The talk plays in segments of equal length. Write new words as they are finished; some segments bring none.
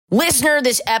Listener,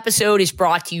 this episode is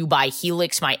brought to you by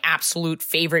Helix, my absolute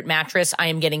favorite mattress. I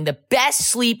am getting the best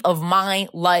sleep of my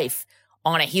life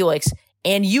on a Helix,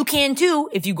 and you can too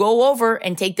if you go over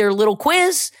and take their little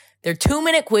quiz, their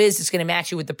 2-minute quiz. It's going to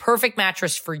match you with the perfect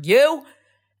mattress for you,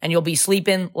 and you'll be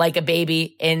sleeping like a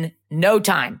baby in no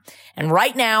time. And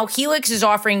right now, Helix is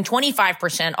offering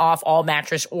 25% off all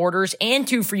mattress orders and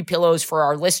 2 free pillows for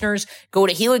our listeners. Go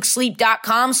to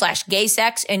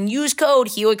helixsleep.com/gaysex and use code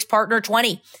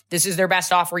HelixPartner20. This is their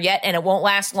best offer yet, and it won't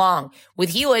last long. With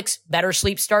Helix, better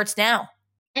sleep starts now.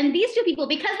 And these two people,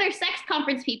 because they're sex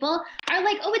conference people, are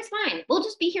like, oh, it's fine. We'll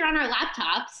just be here on our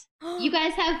laptops. You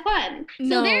guys have fun.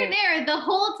 No. So they're there the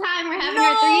whole time we're having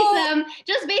our threesome,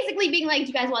 just basically being like, do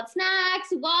you guys want snacks,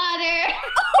 water?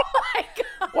 Oh my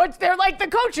God. They're like the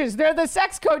coaches. They're the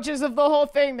sex coaches of the whole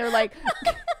thing. They're like,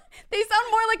 they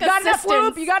sound more like got enough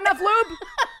assistants. lube? You got enough lube?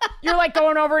 You're like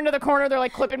going over into the corner. They're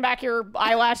like clipping back your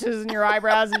eyelashes and your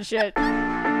eyebrows and shit.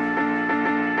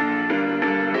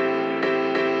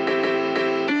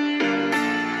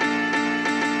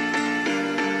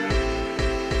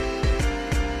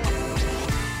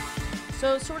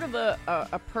 So sort of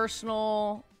a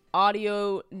personal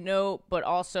audio note, but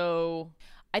also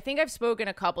I think I've spoken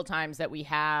a couple times that we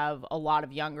have a lot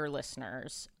of younger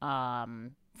listeners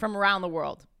from around the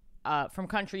world, from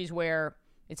countries where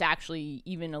it's actually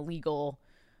even illegal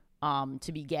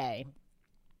to be gay.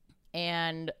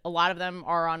 And a lot of them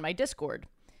are on my Discord.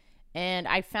 And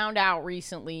I found out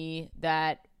recently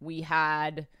that we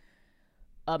had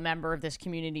a member of this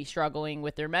community struggling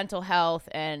with their mental health,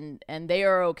 and they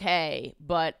are okay,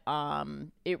 but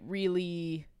it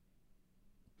really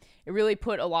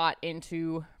put a lot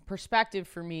into perspective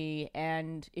for me.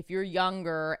 And if you're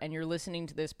younger and you're listening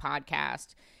to this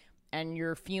podcast and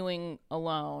you're feeling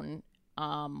alone,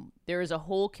 there is a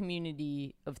whole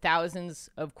community of thousands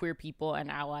of queer people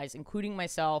and allies, including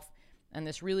myself and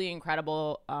this really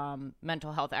incredible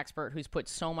mental health expert who's put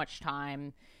so much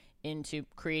time into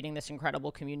creating this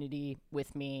incredible community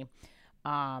with me.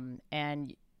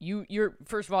 And you're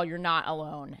first of all, you're not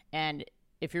alone. And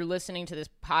if you're listening to this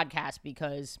podcast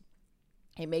because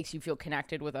it makes you feel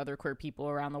connected with other queer people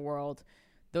around the world,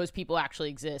 those people actually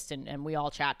exist, and we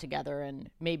all chat together, and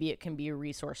maybe it can be a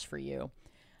resource for you,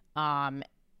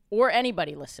 or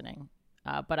anybody listening.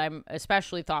 But I'm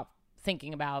especially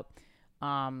thinking about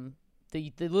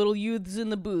the little youths in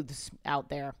the booths out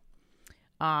there.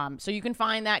 So you can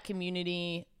find that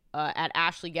community at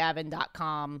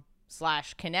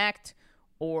ashleygavin.com/connect,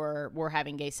 or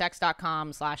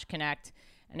we'rehavinggaysex.com/connect.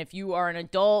 And if you are an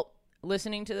adult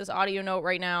listening to this audio note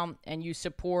right now and you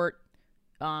support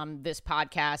this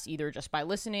podcast either just by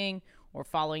listening or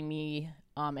following me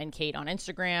and Kate on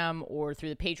Instagram or through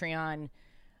the Patreon,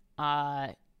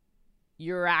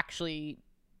 you're actually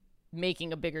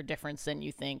making a bigger difference than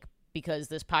you think, because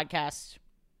this podcast,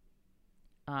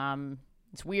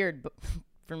 it's weird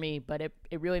for me, but it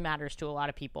really matters to a lot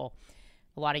of people,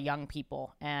 a lot of young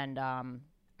people. And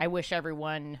I wish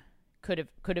everyone could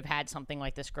have had something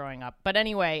like this growing up. But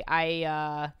anyway,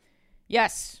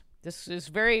 yes, this is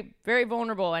very, very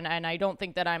vulnerable. And I don't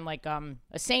think that I'm like a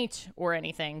saint or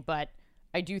anything, but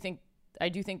I do think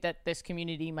that this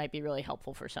community might be really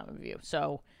helpful for some of you.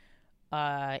 So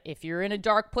if you're in a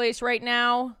dark place right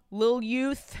now, lil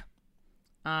youth,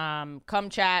 come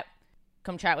chat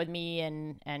with me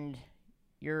and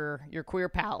your queer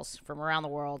pals from around the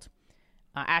world.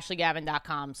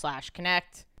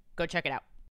 ashleygavin.com/connect. Go check it out.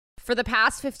 For the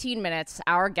past 15 minutes,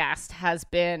 our guest has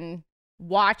been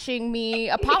watching me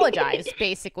apologize,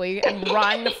 basically, and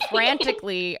run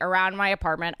frantically around my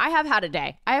apartment. I have had a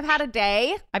day. I've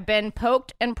been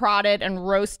poked and prodded and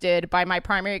roasted by my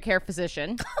primary care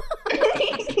physician.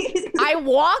 I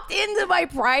walked into my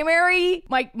primary,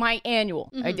 my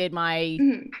annual. Mm-hmm. I did my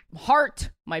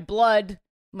heart, my blood,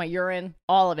 my urine,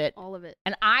 all of it.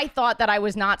 And I thought that I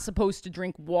was not supposed to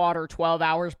drink water 12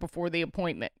 hours before the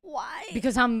appointment. Why?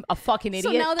 Because I'm a fucking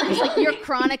idiot. So now that it's like you're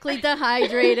chronically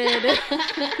dehydrated.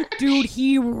 Dude,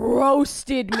 he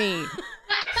roasted me.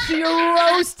 He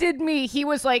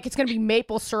was like, it's going to be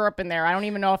maple syrup in there. I don't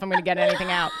even know if I'm going to get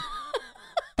anything out.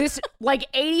 This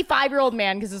like 85-year-old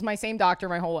man, because it's my same doctor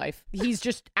my whole life, he's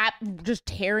just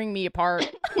tearing me apart.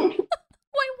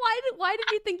 Why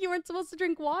did you think you weren't supposed to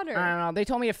drink water? I don't know. They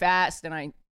told me to fast, and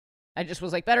I just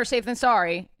was like, better safe than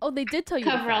sorry. Oh, they did tell you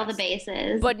cover to fast. all the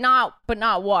bases, but not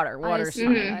water. Water's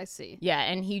fine. I see. Yeah,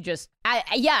 and he just,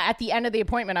 at the end of the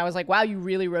appointment, I was like, wow, you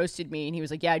really roasted me, and he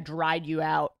was like, yeah, I dried you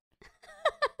out.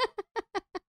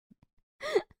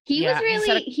 He Yeah,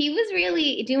 he was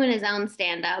really doing his own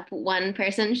stand-up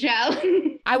one-person show.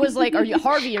 I was like,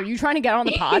 Harvey, are you trying to get on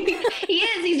the pod? He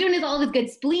is. He's doing all his good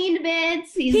spleen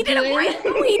bits. He was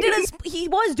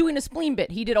doing a spleen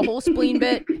bit. He did a whole spleen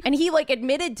bit, and he like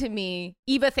admitted to me,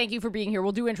 Eva, thank you for being here.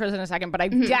 We'll do intros in a second, but I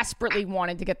desperately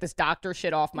wanted to get this doctor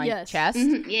shit off my chest.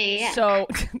 Yeah. So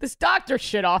this doctor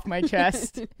shit off my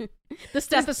chest. The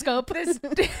stethoscope.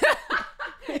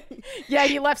 Yeah,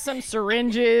 he left some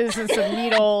syringes and some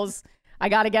needles. I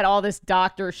got to get all this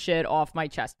doctor shit off my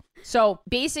chest. So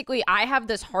basically, I have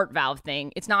this heart valve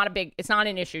thing. It's not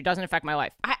an issue. It doesn't affect my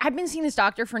life. I've been seeing this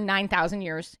doctor for 9,000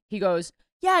 years. He goes,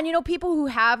 yeah, and people who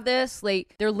have this,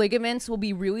 like, their ligaments will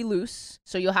be really loose.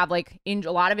 So you'll have, like, a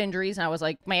lot of injuries. And I was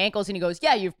like, my ankles. And he goes,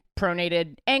 yeah, you've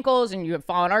pronated ankles and you have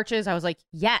fallen arches. I was like,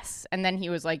 yes. And then he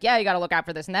was like, yeah, you got to look out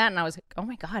for this and that. And I was like, oh,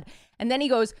 my God. And then he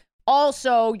goes,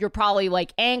 also, you're probably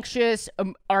like anxious,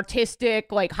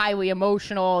 artistic, like highly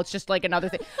emotional. It's just like another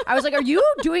thing. I was like, are you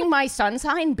doing my sun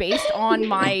sign based on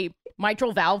my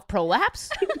mitral valve prolapse?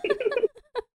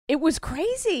 It was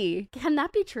crazy. Can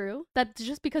that be true? That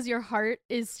just because your heart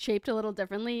is shaped a little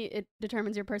differently, it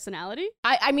determines your personality?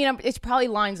 I mean, it probably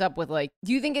lines up with like,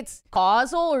 do you think it's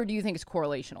causal or do you think it's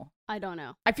correlational? I don't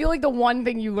know. I feel like the one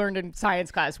thing you learned in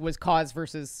science class was cause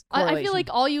versus correlation. I feel like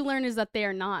all you learn is that they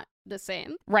are not the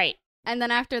same. Right. And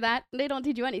then after that, they don't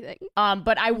teach you anything.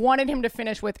 But I wanted him to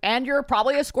finish with, and you're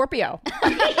probably a Scorpio.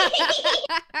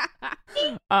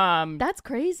 That's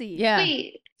crazy. Yeah.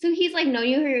 Wait, so he's like known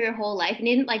you for your whole life and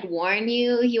he didn't like warn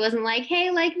you? He wasn't like, hey,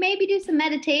 like maybe do some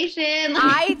meditation?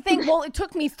 I think, well, it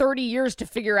took me 30 years to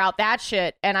figure out that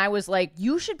shit. And I was like,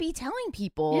 you should be telling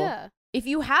people. Yeah. If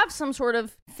you have some sort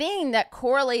of thing that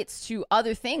correlates to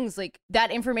other things, like that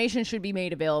information should be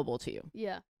made available to you.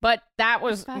 Yeah. But that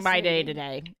was my day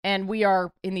today. And we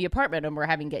are in the apartment and we're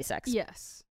having gay sex.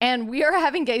 Yes. And we are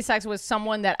having gay sex with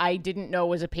someone that I didn't know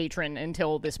was a patron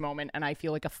until this moment. And I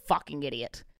feel like a fucking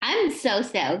idiot. I'm so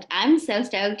stoked. I'm so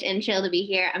stoked and chill to be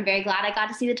here. I'm very glad I got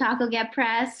to see the taco get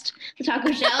pressed. The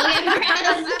taco shell get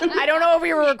pressed. I don't know if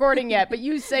we were recording yet, but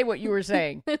you say what you were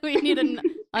saying. We need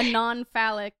a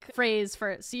non-phallic phrase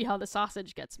for see how the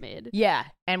sausage gets made. Yeah.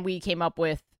 And we came up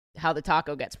with how the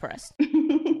taco gets pressed.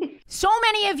 So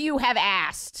many of you have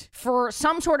asked for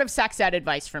some sort of sex ed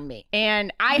advice from me,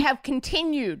 and I have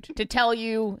continued to tell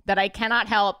you that I cannot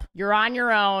help. You're on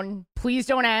your own. Please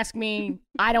don't ask me.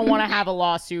 I don't want to have a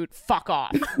lawsuit. Fuck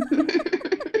off.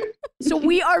 So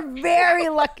we are very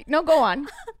lucky. No, go on.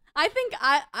 I think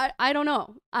I don't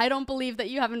know. I don't believe that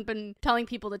you haven't been telling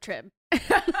people to trib.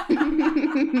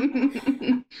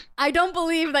 I don't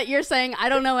believe that you're saying I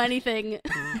don't know anything.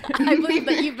 I believe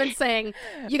that you've been saying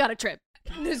you got to trib.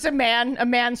 There's a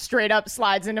man straight up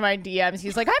slides into my DMs.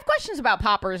 He's like, I have questions about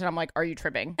poppers. And I'm like, are you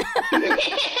tripping?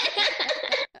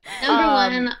 Number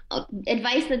one,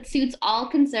 advice that suits all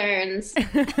concerns.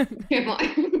 Trib more.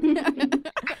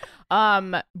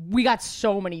 We got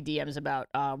so many DMs about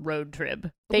road trip.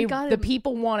 The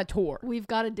people want a tour. We've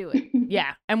got to do it.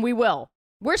 Yeah, and we will.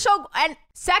 And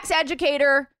sex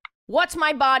educator, what's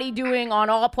my body doing on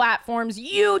all platforms?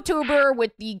 YouTuber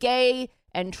with the gay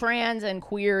and trans and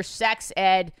queer sex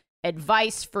ed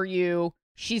advice for you.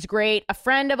 She's great. A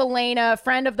friend of Elena, a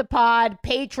friend of the pod,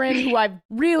 patron who I've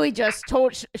really just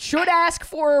told should ask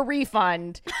for a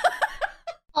refund.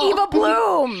 Eva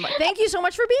Bloom, thank you so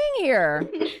much for being here.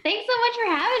 Thanks so much for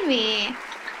having me.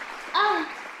 Oh.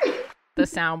 The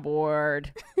soundboard.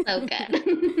 So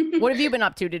good. What have you been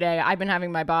up to today? I've been having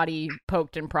my body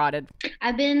poked and prodded.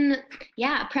 I've been,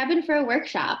 prepping for a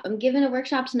workshop. I'm giving a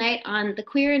workshop tonight on the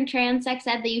queer and trans sex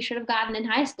ed that you should have gotten in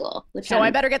high school.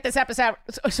 I better get this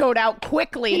episode out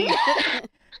quickly.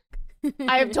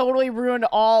 I have totally ruined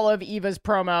all of Eva's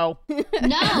promo.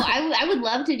 No, I would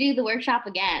love to do the workshop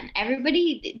again.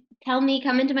 Everybody come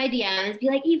into my DMs, be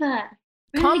like, Eva.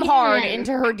 Come hard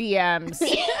into her DMs.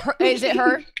 Is it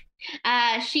her?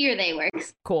 She or they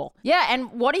works. Cool. Yeah,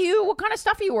 and what kind of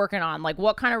stuff are you working on? Like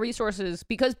what kind of resources?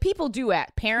 Because people do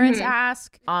ask. Parents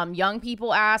ask, young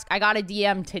people ask. I got a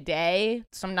DM today,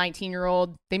 some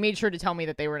 19-year-old. They made sure to tell me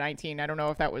that they were 19. I don't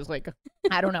know if that was like,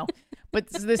 I don't know. But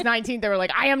this 19, they were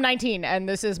like, I am 19. And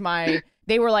this is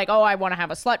they were like, oh, I want to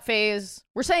have a slut phase.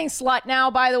 We're saying slut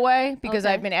now, by the way, because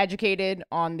I've been educated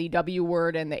on the W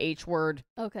word and the H word.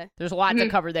 Okay. There's a lot to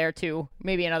cover there, too.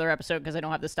 Maybe another episode because I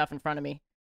don't have this stuff in front of me.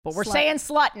 But we're saying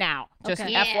slut now, just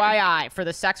FYI, for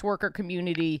the sex worker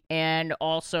community. And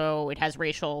also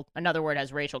another word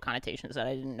has racial connotations that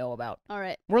I didn't know about. All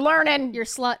right. We're learning. You're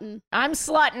slutting. I'm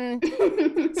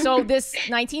slutting. So this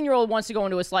 19-year-old wants to go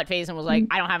into a slut phase and was like,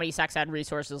 I don't have any sex ed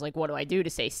resources. Like, what do I do to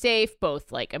stay safe,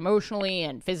 both like emotionally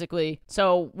and physically?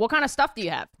 So what kind of stuff do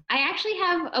you have? I actually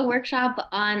have a workshop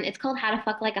on, it's called How to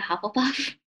Fuck Like a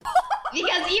Hufflepuff.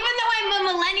 Because even though I'm a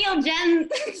millennial Gen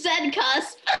Z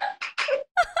cusp,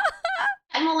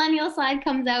 a millennial side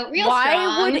comes out real Why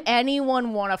strong. would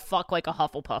anyone want to fuck like a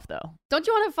Hufflepuff, though? Don't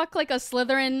you want to fuck like a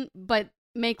Slytherin, but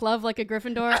make love like a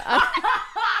Gryffindor?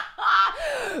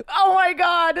 Oh my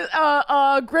god.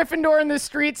 Gryffindor in the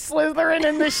streets, Slytherin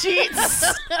in the sheets.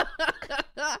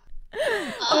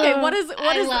 Okay, what is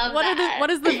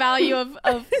the value of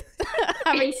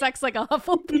having sex like a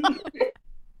Hufflepuff?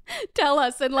 Tell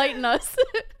us, enlighten us.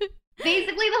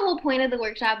 Basically, the whole point of the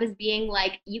workshop is being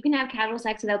like, you can have casual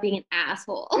sex without being an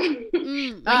asshole. You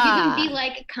can be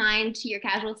like kind to your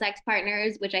casual sex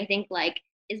partners, which I think like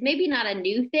is maybe not a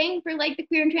new thing for like the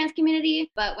queer and trans community.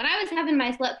 But when I was having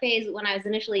my slut phase, when I was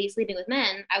initially sleeping with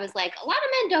men, I was like, a lot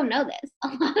of men don't know this. A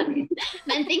lot of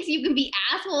men thinks you can be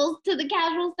assholes to the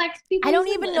casual sex people. I don't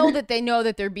even know that they know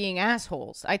that they're being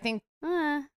assholes. I think.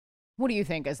 Uh, What do you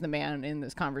think as the man in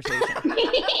this conversation?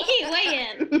 Weigh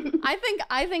in.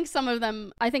 I think some of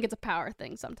them. I think it's a power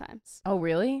thing sometimes. Oh,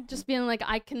 really? Just being like,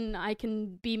 I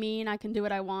can be mean. I can do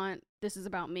what I want. This is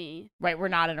about me. Right, we're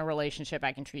not in a relationship.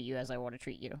 I can treat you as I want to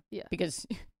treat you. Yeah. Because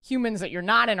humans that you're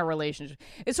not in a relationship.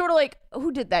 It's sort of like,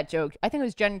 who did that joke? I think it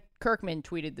was Jen Kirkman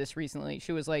tweeted this recently.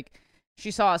 She was like,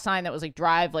 she saw a sign that was like,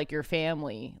 drive like your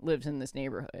family lives in this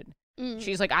neighborhood.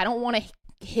 She's like, I don't want to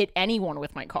hit anyone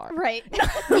with my car. Right.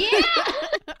 Yeah.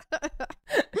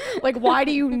 Like, why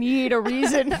do you need a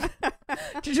reason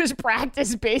to just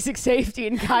practice basic safety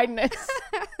and kindness?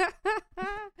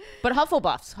 But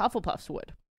Hufflepuffs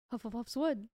would. Hufflepuff's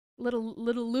wood. Little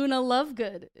Luna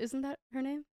Lovegood. Isn't that her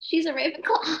name? She's a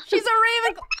Ravenclaw. She's a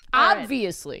Ravenclaw. All right.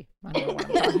 Obviously. I don't know what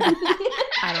I'm talking about.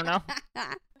 I don't know.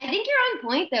 I think you're on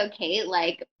point though, Kate.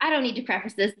 Like, I don't need to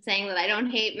preface this saying that I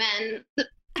don't hate men.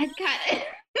 I got it.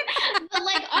 But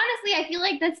like, honestly, I feel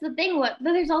like that's the thing. But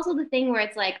there's also the thing where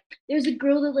it's like, there's a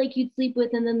girl that like you'd sleep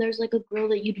with, and then there's like a girl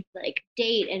that you'd like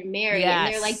date and marry,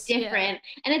 and they're like different.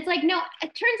 Yeah. And it's like, no,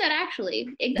 it turns out actually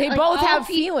they like, both have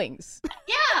feelings.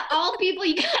 Yeah, all people,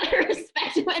 you gotta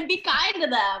respect them and be kind to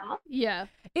them. Yeah.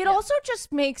 It also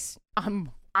just makes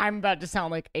I'm about to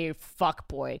sound like a fuck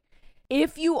boy.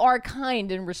 If you are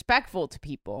kind and respectful to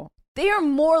people, they are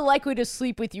more likely to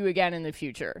sleep with you again in the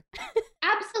future.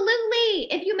 Absolutely.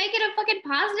 If you make it a fucking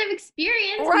positive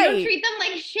experience, right. You don't treat them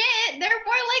like shit, they're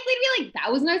more likely to be like,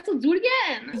 that was nice, to do it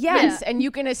again. Yes, and you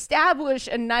can establish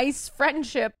a nice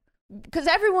friendship because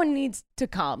everyone needs to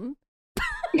come.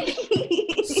 So I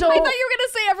thought you were going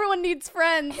to say everyone needs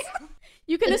friends.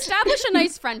 You can establish a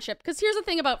nice friendship because here's the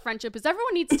thing about friendship is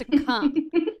everyone needs to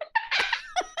come.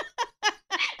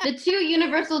 The two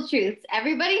universal truths.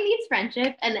 Everybody needs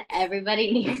friendship and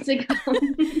everybody needs to come.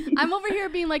 I'm over here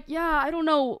being like, yeah, I don't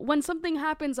know. When something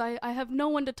happens, I have no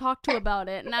one to talk to about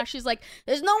it. And now she's like,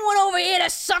 there's no one over here to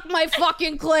suck my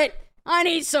fucking clit. I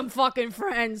need some fucking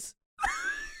friends.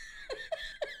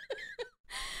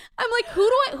 I'm like, who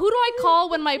do I call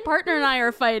when my partner and I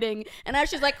are fighting? And now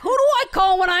she's like, who do I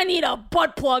call when I need a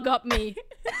butt plug up me?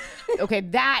 Okay,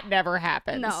 that never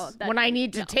happens. No. When I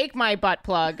need to take my butt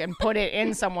plug and put it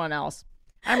in someone else.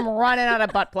 I'm running out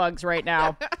of butt plugs right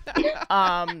now.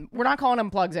 We're not calling them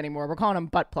plugs anymore. We're calling them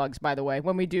butt plugs, by the way.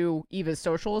 When we do Eva's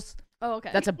socials, oh, okay.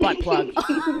 That's a butt plug.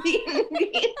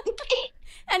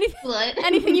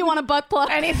 Anything you want a butt plug?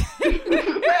 Anything.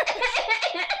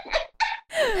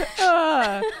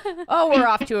 We're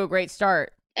off to a great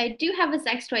start. I do have a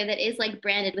sex toy that is like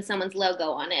branded with someone's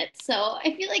logo on it, so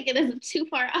I feel like it isn't too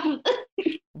far off.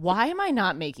 Why am I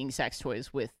not making sex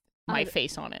toys with my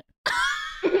face on it?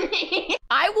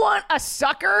 I want a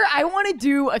sucker. I want to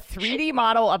do a 3D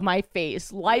model of my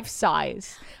face, life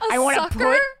size. I want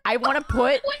to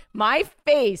put my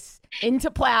face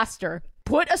into plaster,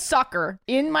 put a sucker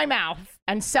in my mouth,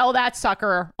 and sell that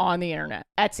sucker on the internet.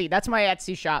 Etsy. That's my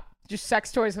Etsy shop. Just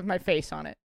sex toys with my face on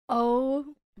it. Oh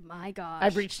my gosh.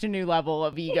 I've reached a new level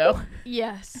of ego.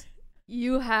 Yes.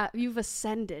 You've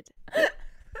ascended.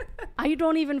 I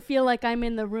don't even feel like I'm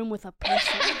in the room with a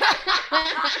person.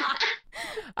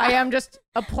 I am just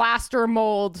a plaster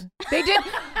mold. They did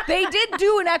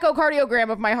do an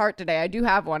echocardiogram of my heart today. I do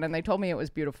have one, and they told me it was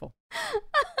beautiful.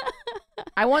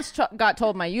 I once got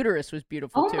told my uterus was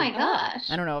beautiful, too. Oh, my gosh.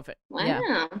 I don't know if it... Wow.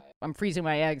 Yeah. I'm freezing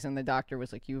my eggs, and the doctor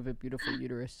was like, you have a beautiful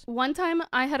uterus. One time,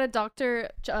 I had a doctor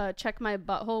check my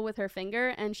butthole with her finger,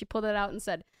 and she pulled it out and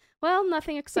said, well,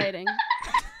 nothing exciting.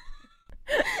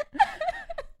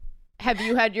 Have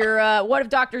you had your... what have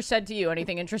doctors said to you?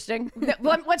 Anything interesting?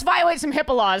 Let's violate some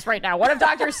HIPAA laws right now. What have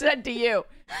doctors said to you?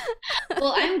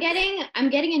 Well, I'm getting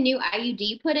a new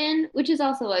IUD put in, which is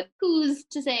also a who's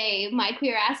to say my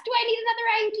queer ass, do I need another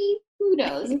IUD? Who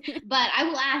knows? But I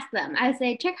will ask them. I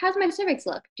say, check, how's my cervix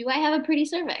look? Do I have a pretty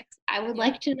cervix? I would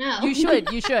like to know. You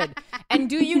should. And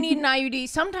do you need an IUD?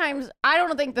 Sometimes I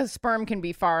don't think the sperm can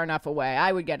be far enough away.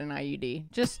 I would get an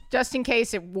IUD just in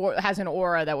case it has an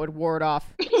aura that would ward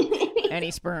off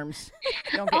any sperms.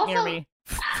 Don't get near me.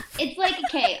 It's like,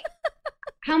 okay,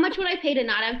 how much would I pay to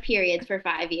not have periods for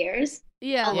 5 years?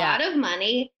 Yeah. A lot of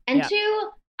money. And 2,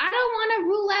 I don't want to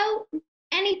rule out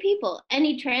any people,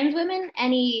 any trans women,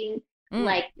 any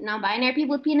like non-binary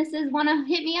people with penises want to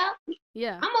hit me up.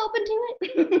 Yeah. I'm open to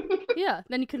it. Yeah.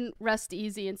 Then you can rest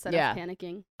easy instead of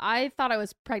panicking. I thought I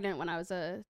was pregnant when I was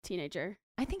a teenager.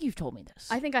 I think you've told me this.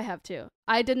 I think I have too.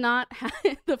 I did not have,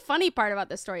 the funny part about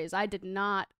this story is I did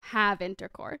not have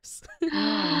intercourse. You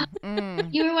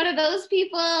were one of those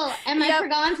people. Am I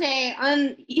Fergante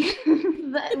on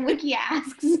the Wiki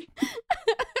asks.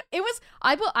 It was,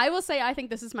 I will say, I think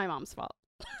this is my mom's fault.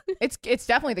 It's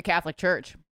definitely the Catholic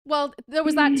Church. Well, there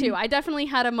was that too. I definitely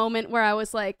had a moment where I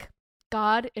was like,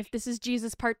 God, if this is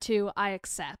Jesus part 2, I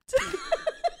accept.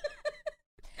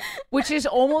 Which is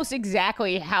almost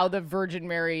exactly how the Virgin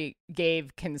Mary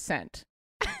gave consent.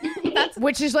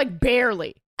 Which is like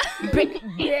barely.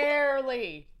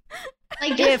 Barely.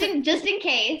 Like just in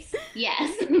case.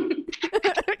 Yes.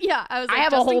 Yeah, I was like, I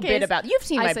have a whole bit about, you've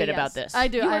seen my bit about this. I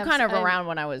do. You were kind of around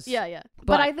when I was. Yeah.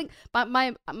 But I think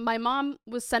my mom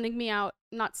was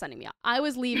not sending me out. I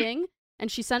was leaving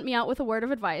and she sent me out with a word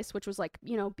of advice, which was like,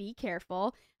 be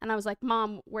careful. And I was like,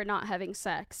 Mom, we're not having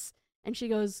sex. And she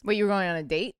goes, wait, you were going on a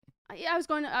date? Yeah, I was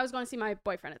going to see my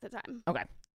boyfriend at the time. Okay.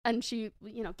 And she,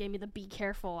 gave me the be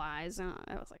careful eyes. And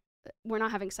I was like, we're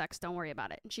not having sex. Don't worry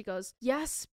about it. And she goes,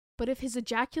 yes, but if his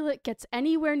ejaculate gets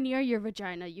anywhere near your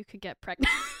vagina, you could get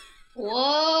pregnant.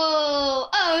 Whoa.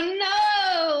 Oh,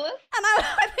 no. And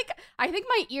I think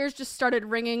my ears just started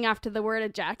ringing after the word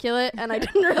ejaculate, and I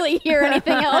didn't really hear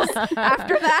anything else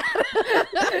after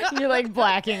that. You're like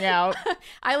blacking out.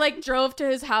 I drove to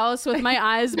his house with my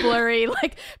eyes blurry.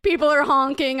 Like, people are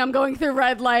honking. I'm going through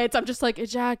red lights. I'm just like,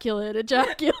 ejaculate.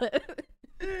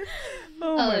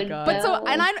 Oh my God. But so,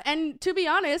 and to be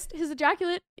honest, his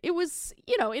ejaculate, it was,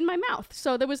 in my mouth.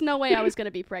 So there was no way I was going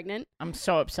to be pregnant. I'm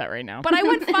so upset right now. But I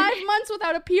went 5 months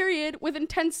without a period with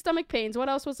intense stomach pains. What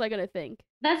else was I going to think?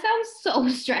 That sounds so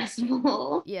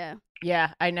stressful. Yeah.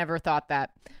 Yeah, I never thought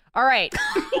that. All right.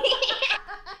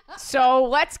 So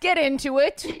let's get into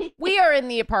it. We are in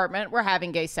the apartment. We're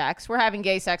having gay sex. We're having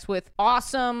gay sex with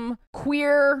awesome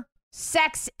queer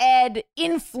sex ed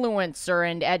influencer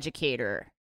and educator.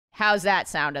 How's that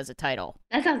sound as a title?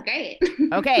 That sounds great.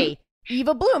 Okay,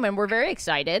 Eva Bloom, and we're very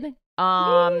excited.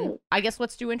 I guess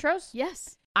let's do intros.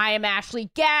 Yes. I am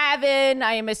Ashley Gavin.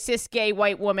 I am a cis gay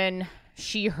white woman,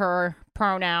 she, her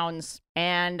pronouns.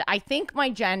 And I think my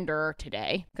gender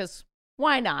today, because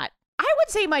why not? I would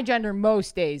say my gender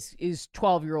most days is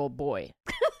 12-year-old boy.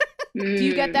 Do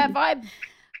you get that vibe?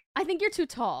 I think you're too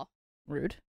tall.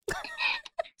 Rude.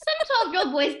 Some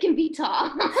 12-year-old boys can be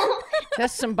tall.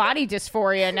 That's some body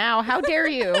dysphoria now. How dare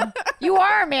you? You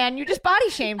are, man. You just body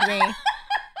shamed me.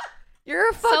 You're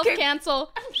a fucking...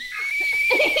 Self-cancel.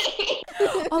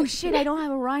 Oh, shit. I don't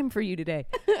have a rhyme for you today.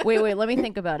 Wait. Let me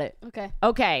think about it.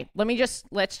 Okay.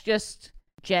 Let's just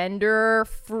gender,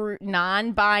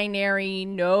 non-binary,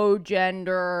 no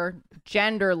gender,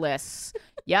 genderless.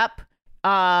 Yep.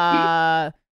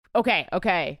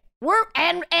 Okay.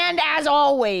 And as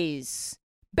always,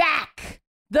 back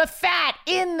the fat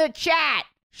in the chat,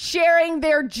 sharing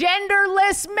their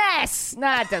genderless mess.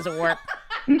 Nah, it doesn't work.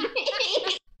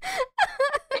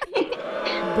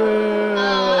 Boo.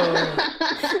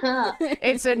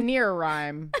 It's a near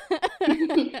rhyme.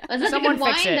 That's Someone a good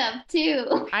fix it. wind-up,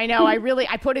 too. I know.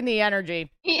 I put in the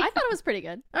energy. I thought it was pretty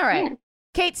good. All right.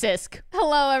 Kate Sisk.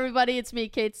 Hello, everybody. It's me,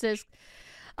 Kate Sisk.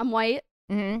 I'm white.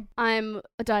 Mm-hmm. I'm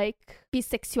a dyke,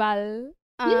 bisexual,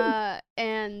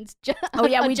 and oh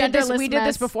yeah, we did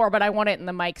this before, but I want it in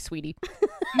the mic, sweetie.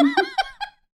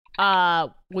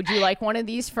 Would you like one of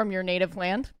these from your native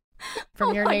land?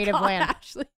 From your native land,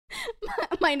 actually,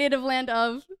 my native land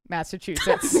of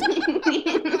Massachusetts.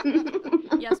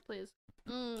 Yes, please.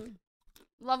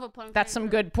 Love a pumpkin. That's some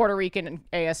good Puerto Rican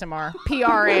ASMR,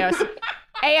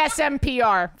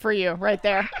 ASMPR for you right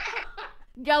there.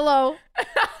 Yellow.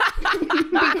 Be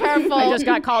careful. I just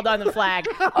got called on the flag.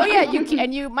 Oh yeah,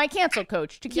 you my cancel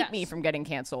coach to keep me from getting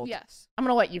canceled. Yes. I'm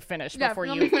gonna let you finish before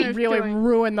you really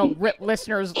ruin the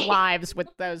listeners' lives with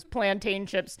those plantain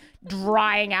chips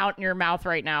drying out in your mouth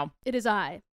right now. It is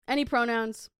I. Any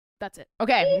pronouns? That's it.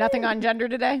 Okay. Nothing on gender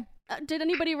today. Did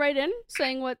anybody write in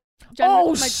saying what gender?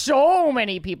 Oh, so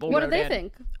many people. What do they in.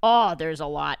 think? Oh, there's a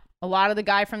lot. A lot of the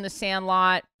guy from The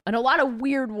Sandlot. And a lot of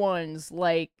weird ones,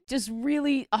 like just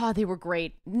really, they were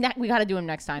great. We got to do them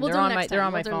next time. They're on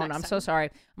my phone. I'm so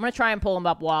sorry. I'm going to try and pull them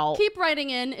up while. Keep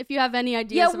writing in if you have any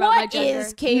ideas about my gender. What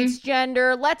is Kate's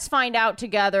gender? Let's find out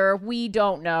together. We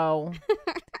don't know.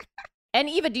 And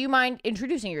Eva, do you mind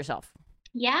introducing yourself?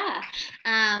 Yeah.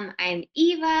 I'm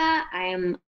Eva.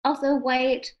 I'm also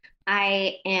white.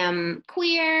 I am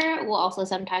queer. We'll also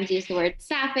sometimes use the word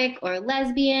sapphic or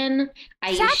lesbian.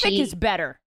 Sapphic is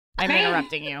better. I'm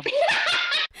interrupting you.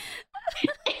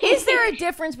 Is there a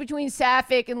difference between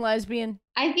sapphic and lesbian?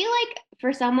 I feel like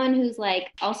for someone who's like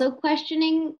also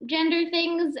questioning gender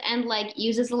things and like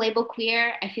uses the label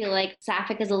queer, I feel like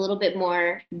sapphic is a little bit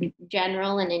more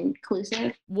general and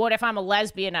inclusive. What if I'm a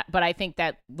lesbian, but I think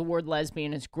that the word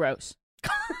lesbian is gross?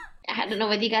 I don't know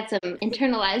whether you got some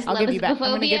internalized I'm gonna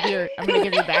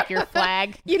give you back your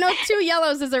flag. 2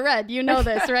 yellows is a red. You know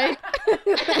this, right?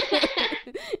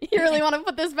 You really want to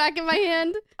put this back in my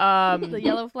hand? The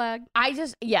yellow flag.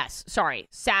 Sorry.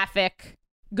 Sapphic.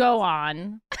 Go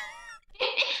on.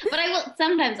 But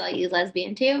sometimes I'll use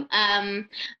lesbian too.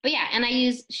 But yeah, and I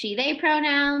use she, they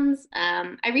pronouns.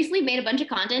 I recently made a bunch of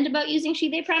content about using she,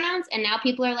 they pronouns, and now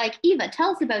people are like, Eva,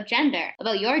 tell us about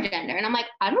your gender. And I'm like,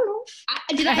 I don't know.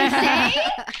 Did I say?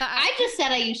 I just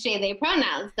said I use she, they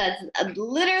pronouns. That's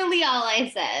literally all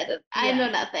I said. I know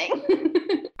nothing.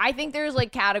 I think there's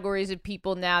like categories of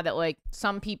people now that like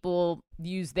some people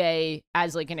use they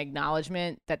as like an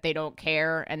acknowledgement that they don't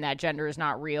care and that gender is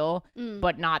not real,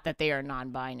 but not that they are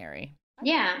non-binary.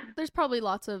 Yeah. There's probably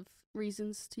lots of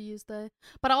reasons to use they.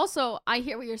 But also I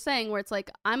hear what you're saying where it's like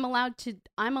I'm allowed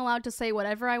to say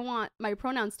whatever I want my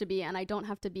pronouns to be, and I don't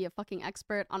have to be a fucking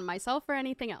expert on myself or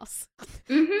anything else.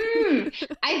 Mm-hmm.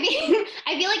 I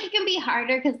feel like it can be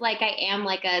harder because like I am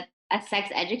like a sex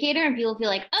educator and people feel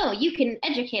like, oh, you can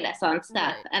educate us on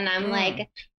stuff. Right. And I'm like,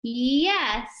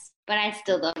 yes, but I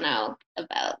still don't know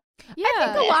about. Yeah.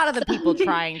 I think a lot of the people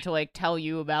trying to like tell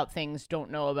you about things don't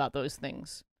know about those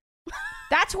things.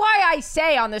 That's why I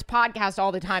say on this podcast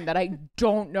all the time that I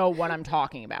don't know what I'm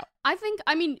talking about. I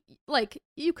mean, like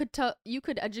you could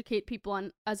educate people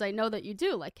on, as I know that you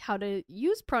do, like how to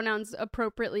use pronouns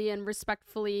appropriately and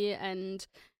respectfully and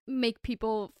make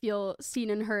people feel seen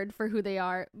and heard for who they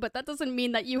are, but that doesn't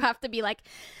mean that you have to be like,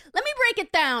 let me break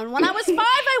it down. When I was 5,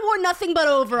 I wore nothing but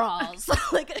overalls.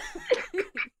 like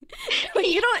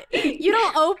you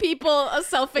don't owe people a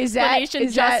self-explanation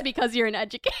just because you're an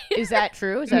educator. Is that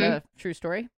true? Is that a true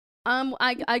story?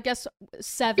 I guess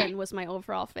 7 was my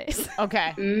overall phase.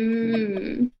 Okay.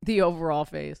 The overall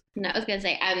phase. No, I was gonna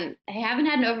say I haven't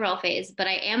had an overall phase, but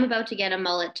I am about to get a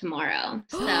mullet tomorrow.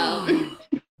 So.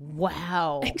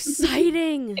 Wow.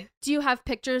 Exciting. Do you have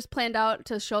pictures planned out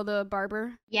to show the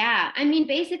barber? Yeah. I mean,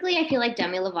 basically, I feel like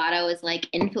Demi Lovato is like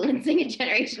influencing a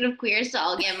generation of queers to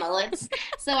all get mullets.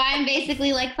 So I'm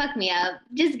basically like, fuck me up.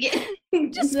 Just give me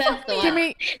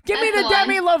the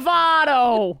Demi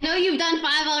Lovato. No, you've done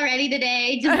 5 already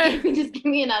today. Just give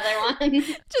me another one.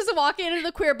 Just walking into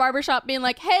the queer barbershop being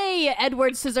like, hey,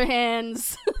 Edward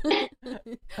Scissorhands.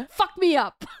 Fuck me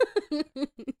up.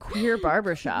 Queer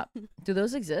barbershop. Do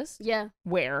those exist? Yeah.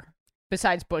 Where?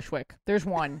 Besides Bushwick. There's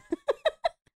one.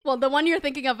 Well, the one you're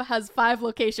thinking of has 5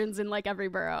 locations in like every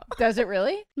borough. Does it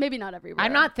really? Maybe not every borough.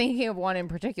 I'm not thinking of one in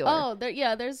particular. Oh,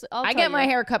 there's... I get my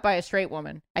hair cut by a straight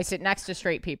woman. I sit next to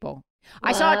straight people. Whoa.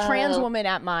 I saw a trans woman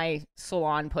at my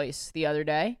salon place the other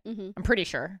day. Mm-hmm. I'm pretty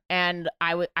sure. And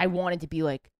I wanted to be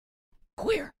like,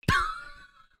 queer.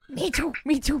 Me too,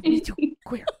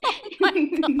 queer.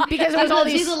 Oh because there was all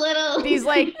these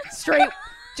like straight,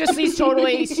 just these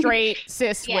totally straight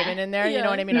cis women in there. Yeah. You know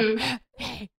what I mean? Mm-hmm.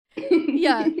 Hey.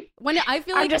 Yeah. When I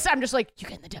feel like I'm just like, you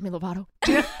getting the Demi Lovato?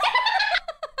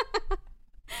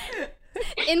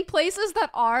 In places that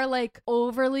are like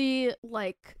overly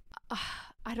like.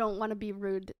 I don't want to be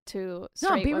rude to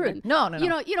straight women. Rude. No. You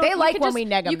know, they like when we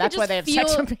neg them. That's why they have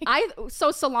sex with me.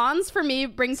 So salons for me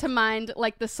bring to mind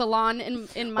like the salon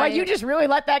in my. Well, you just really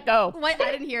let that go. What?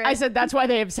 I didn't hear it. I said that's why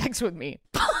they have sex with me.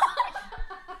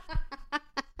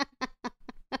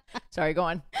 Sorry, go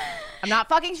on. I'm not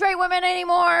fucking straight women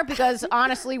anymore because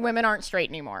honestly, women aren't straight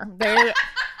anymore.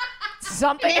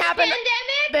 Something happened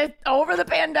over the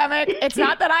pandemic. It's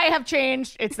not that I have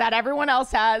changed. It's that everyone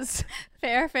else has.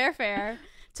 Fair.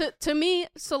 To me,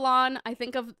 salon, I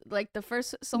think of like the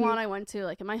first salon I went to,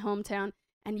 like in my hometown,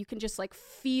 and you can just like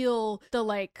feel the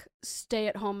like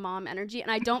stay-at-home mom energy.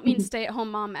 And I don't mean stay-at-home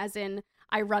mom as in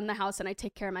I run the house and I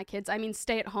take care of my kids. I mean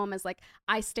stay at home as like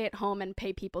I stay at home and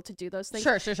pay people to do those things.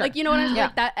 Sure. Like, you know what I mean? Yeah.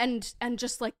 Like that, and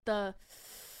just like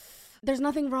there's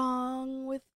nothing wrong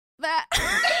with that.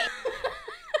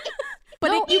 But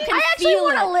no, I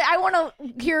actually want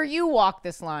to hear you walk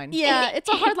this line. Yeah, it's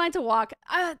a hard line to walk.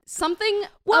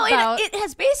 It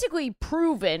has basically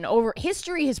proven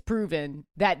history has proven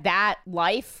that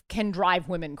life can drive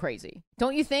women crazy.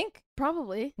 Don't you think?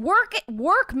 Probably.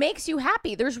 Work makes you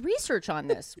happy. There's research on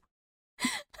this.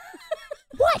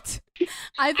 What?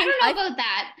 I don't know about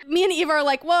that. Me and Eva are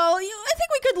like, well, I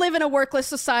think we could live in a workless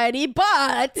society,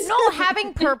 but no,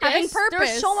 having purpose.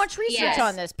 There's so much research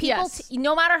on this. People,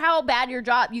 no matter how bad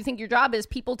you think your job is,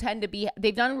 people tend to be.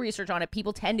 They've done research on it.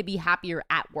 People tend to be happier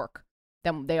at work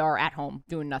than they are at home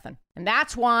doing nothing. And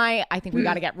that's why I think we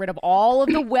got to get rid of all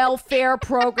of the welfare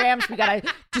programs. We got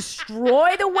to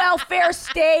destroy the welfare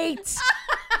state.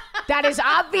 That is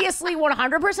obviously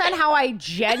 100% how I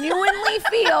genuinely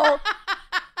feel.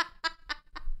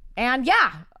 And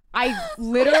yeah, I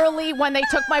literally, when they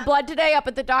took my blood today up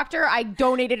at the doctor, I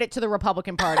donated it to the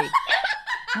Republican Party.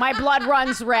 My blood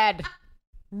runs red.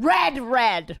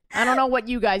 Red. I don't know what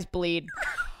you guys bleed.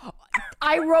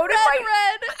 I wrote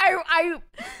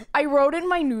in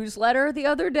my newsletter the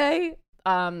other day.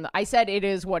 I said it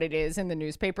is what it is in the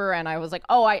newspaper, and I was like,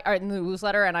 in the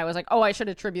newsletter, and I was like, I should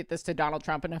attribute this to Donald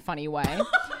Trump in a funny way,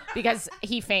 because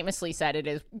he famously said it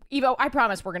is. Evo, I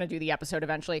promise we're gonna do the episode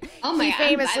eventually. He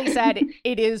famously said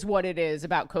it is what it is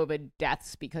about COVID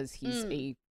deaths because he's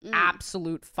a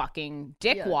absolute fucking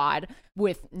dickwad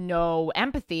with no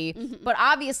empathy. But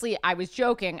obviously I was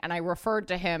joking, and I referred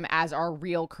to him as our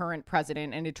real current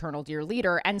president and eternal dear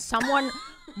leader, and someone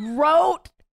wrote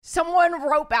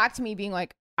back to me being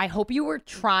like, I hope you were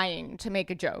trying to make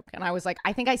a joke. And I was like,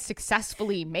 I think I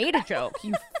successfully made a joke,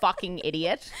 you fucking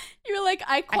idiot. You're like,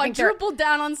 I quadrupled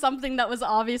down on something that was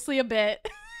obviously a bit.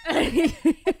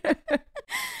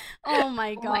 Oh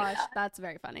my gosh, that's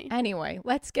very funny. Anyway,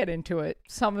 let's get into it.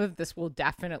 Some of this will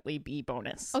definitely be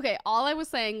bonus. Okay, all I was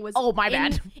saying was,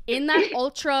 bad. In that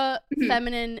ultra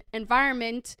feminine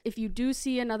environment, if you do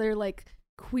see another like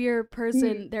queer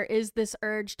person, there is this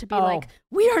urge to be like,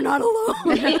 we are not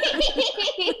alone.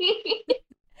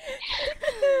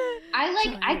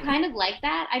 I kind of like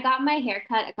that. I got my hair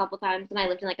cut a couple times when I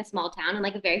lived in like a small town in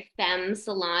like a very femme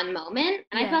salon moment.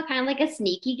 And I felt kind of like a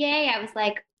sneaky gay. I was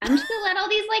like, I'm just gonna let all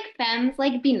these like femmes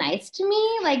like be nice to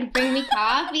me, like bring me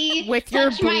coffee. With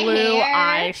your blue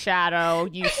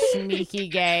eyeshadow, you sneaky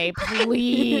gay,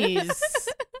 please.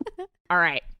 All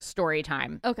right, story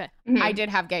time. Okay. I did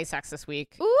have gay sex this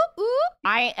week. Ooh.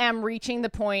 I am reaching the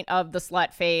point of the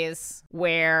slut phase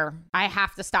where I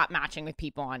have to stop matching with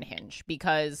people on Hinge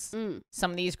because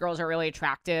some of these girls are really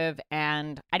attractive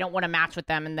and I don't want to match with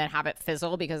them and then have it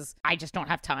fizzle because I just don't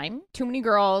have time. Too many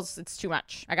girls. It's too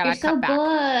much. I gotta cut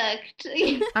back.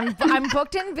 Booked. I'm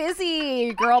booked and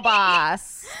busy, girl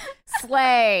boss.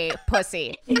 Slay,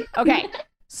 pussy. Okay.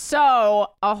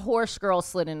 So a horse girl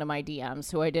slid into my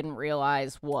DMs who I didn't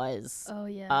realize was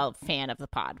a fan of the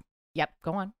pod. Yep,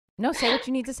 go on. No, say what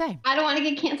you need to say. I don't want to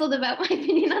get canceled about my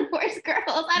opinion on horse girls.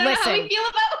 I don't know how we feel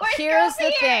about horse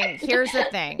girls. Here's the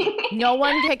thing. No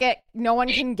one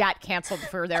can get canceled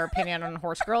for their opinion on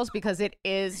horse girls because it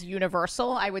is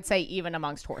universal, I would say, even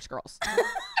amongst horse girls.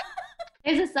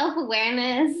 There's a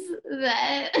self-awareness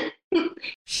that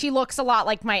she looks a lot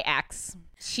like my ex.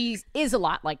 She is a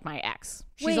lot like my ex.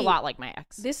 She's a lot like my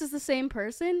ex. This is the same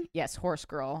person? Yes, horse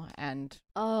girl. And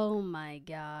oh my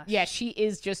gosh. Yeah, she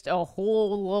is just a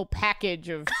whole little package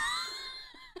of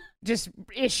just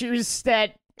issues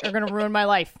that are going to ruin my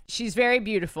life. She's very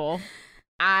beautiful.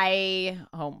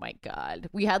 Oh my God.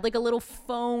 We had like a little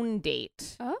phone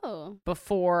date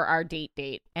before our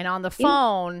date. And on the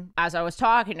phone, as I was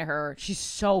talking to her, she's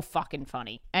so fucking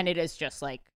funny. And it is just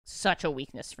like such a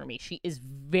weakness for me. She is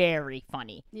very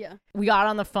funny. Yeah. We got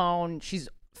on the phone. She's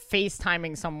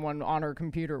FaceTiming someone on her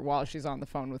computer while she's on the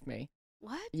phone with me.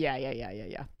 What?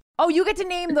 Yeah. Oh, you get to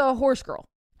name the horse girl.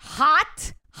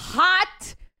 Hot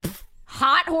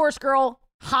horse girl.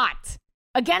 Hot.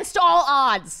 Against all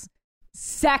odds.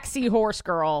 Sexy horse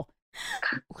girl.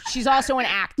 She's also an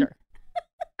actor.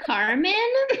 Carmen.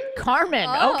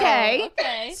 Okay.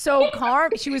 So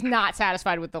she was not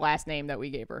satisfied with the last name that we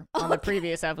gave her on the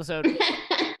previous episode.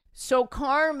 So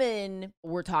Carmen,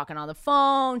 we're talking on the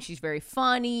phone. She's very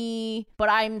funny, but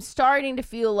I'm starting to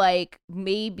feel like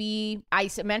maybe I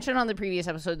mentioned on the previous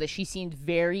episode that she seemed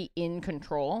very in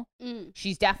control.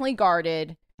 She's definitely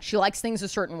guarded. She likes things a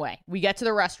certain way. We get to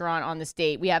the restaurant on this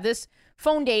date. We have this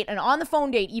phone date, and on the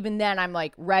phone date, even then, I'm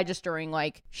like registering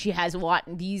like she has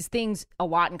these things a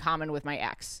lot in common with my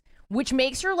ex. which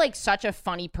makes her like such a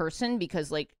funny person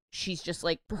because like she's just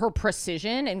like her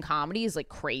precision in comedy is like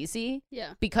crazy.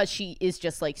 Yeah. Because she is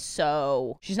just like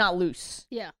she's not loose.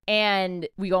 Yeah. And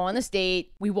we go on this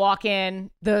date. We walk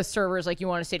in. The server's like, you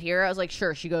want to sit here? I was like,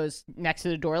 sure. She goes next to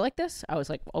the door like this. I was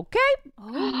like, okay.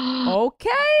 Okay.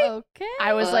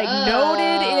 I was like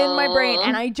noted in my brain.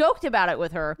 And I joked about it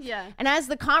with her. Yeah. And as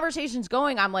the conversation's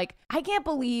going, I'm like, I can't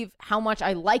believe how much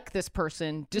I like this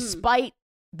person despite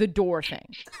the door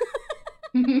thing.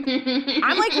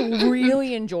 I'm like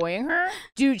really enjoying her.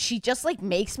 Dude, she just like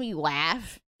makes me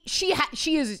laugh. She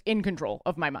is in control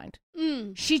of my mind.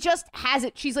 She just has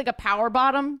it. She's like a power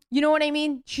bottom. You know what I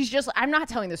mean? She's just, I'm not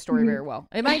telling this story very well.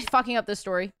 Am I fucking up this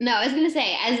story? No, I was going to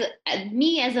say, as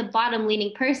me as a bottom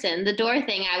leaning person, the door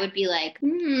thing, I would be like,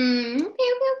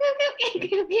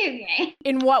 okay.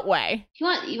 In what way? You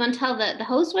want to tell the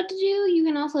host what to do? You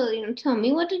can also, tell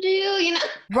me what to do,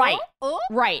 Right.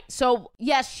 Right. So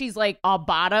yes, she's like a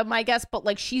bottom, I guess, but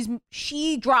like she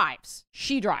drives.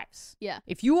 Yeah.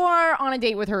 If you are on a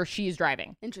date with her, she's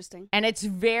driving. Interesting. And it's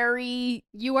very...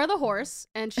 You are the horse,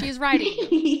 and she's riding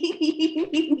you.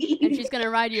 And she's gonna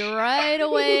ride you right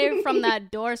away from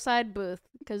that door side booth,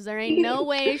 because there ain't no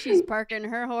way she's parking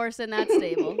her horse in that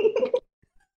stable.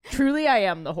 Truly, I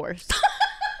am the horse.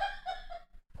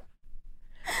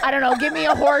 I don't know. Give me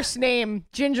a horse name.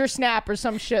 Ginger Snap or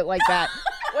some shit like that.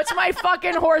 What's my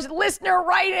fucking horse? Listener,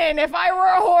 write in. If I were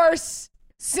a horse,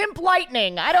 Simp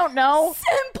Lightning. I don't know.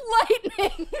 Simp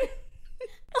Lightning.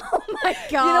 Oh my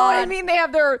god! You know what I mean? They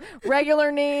have their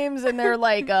regular names and they're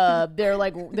like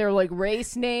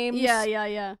race names.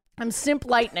 Yeah. I'm Simp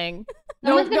Lightning.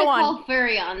 No one's gonna call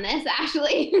Furry on this,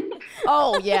 actually.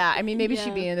 Oh yeah, I mean maybe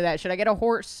she'd be into that. Should I get a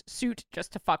horse suit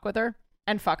just to fuck with her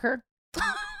and fuck her?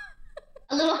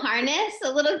 A little harness,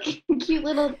 a little cute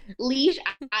little leash.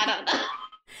 I don't know.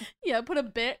 Yeah, put a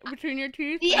bit between your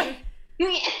teeth. Yeah.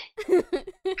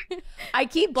 I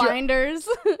keep blinders.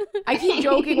 I keep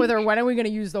joking with her, when are we going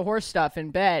to use the horse stuff in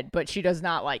bed? But she does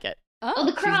not like it. Oh,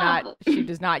 the crop. She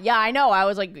does not. Yeah, I know. I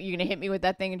was like, you going to hit me with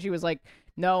that thing? And she was like,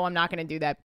 no, I'm not going to do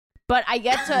that. But I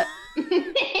get to...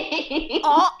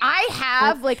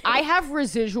 I have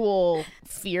residual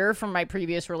fear from my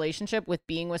previous relationship with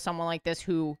being with someone like this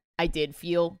who I did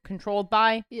feel controlled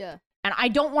by. Yeah. And I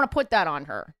don't want to put that on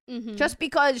her. Mm-hmm. Just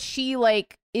because she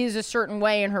like is a certain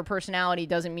way in her personality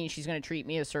doesn't mean she's going to treat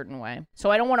me a certain way. So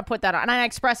I don't want to put that on. And I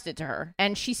expressed it to her.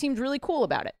 And she seemed really cool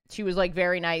about it. She was like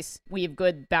very nice. We have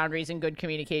good boundaries and good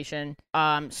communication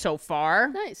so far.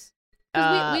 Nice.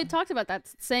 Because we had talked about that.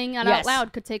 Saying it out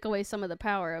loud could take away some of the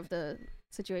power of the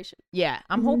situation. Yeah.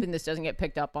 I'm hoping this doesn't get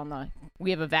picked up on we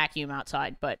have a vacuum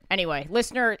outside. But anyway,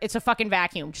 listener, it's a fucking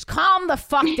vacuum. Just calm the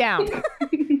fuck down.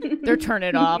 They're turning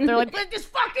it off. They're like, this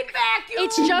fucking vacuum.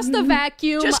 It's just a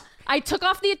vacuum. I took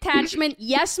off the attachment.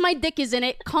 Yes, my dick is in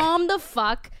it. Calm the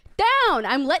fuck down.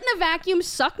 I'm letting a vacuum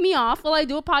suck me off while I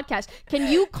do a podcast.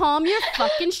 Can you calm your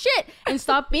fucking shit and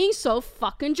stop being so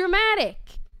fucking dramatic?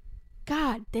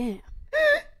 God damn.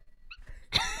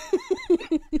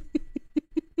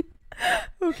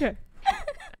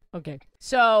 Okay.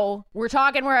 So we're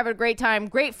talking. We're having a great time.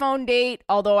 Great phone date.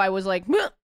 Although I was like, meh,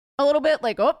 a little bit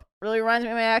like, oh, really reminds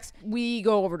me of my ex. We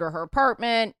go over to her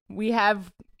apartment. We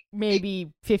have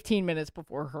maybe 15 minutes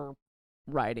before her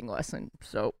riding lesson.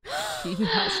 So she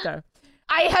has to.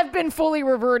 I have been fully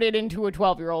reverted into a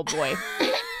 12-year-old boy.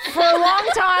 For a long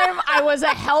time, I was a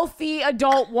healthy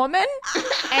adult woman.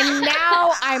 And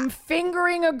now I'm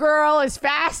fingering a girl as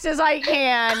fast as I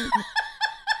can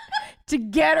to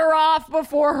get her off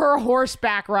before her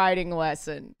horseback riding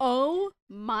lesson. Oh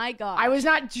my God. I was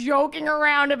not joking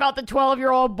around about the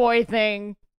 12-year-old boy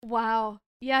thing. Wow.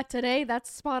 Yeah, today that's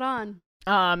spot on.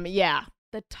 Yeah.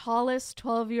 The tallest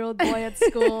 12-year-old boy at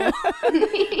school.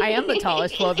 I am the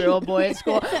tallest 12-year-old boy at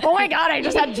school. Oh my God, I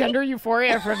just had gender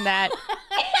euphoria from that.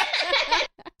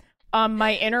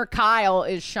 My inner Kyle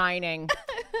is shining.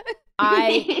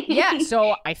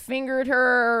 So I fingered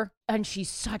her, and she's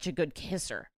such a good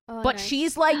kisser. Oh, but nice.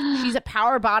 she's a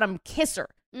power bottom kisser.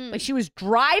 Like she was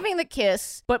driving the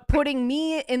kiss, but putting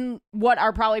me in what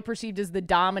are probably perceived as the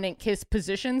dominant kiss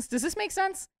positions. Does this make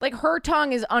sense? Like her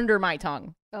tongue is under my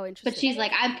tongue. Oh, interesting. But she's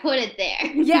like, I put it there.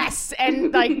 Yes.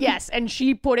 And and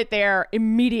she put it there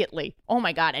immediately. Oh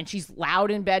my God. And she's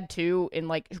loud in bed too. And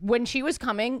like when she was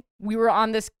coming, we were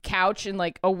on this couch in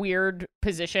like a weird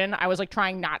position. I was like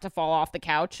trying not to fall off the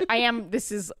couch.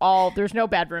 There's no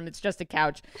bedroom. It's just a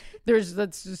couch. It's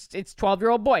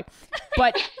 12-year-old boy.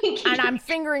 But, and I'm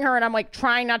fingering her and I'm like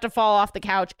trying not to fall off the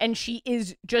couch. And she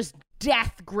is just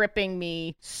death gripping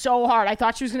me so hard. I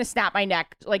thought she was going to snap my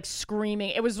neck, like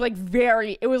screaming. It was like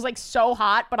so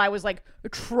hot, but I was like,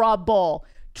 trouble.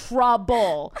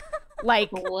 trouble. Like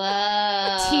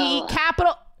Whoa.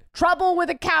 Trouble with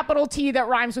a capital T that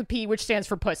rhymes with P, which stands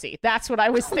for pussy. That's what I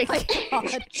was thinking.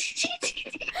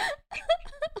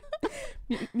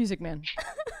 Music Man.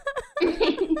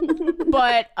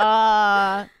 But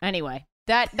anyway,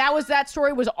 that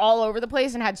story was all over the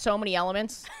place and had so many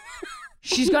elements.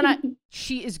 She's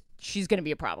gonna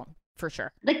be a problem for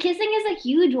sure. The kissing is a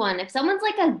huge one. If someone's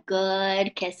like a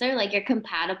good kisser, like you're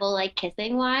compatible like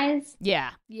kissing wise.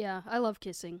 Yeah, I love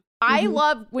kissing. I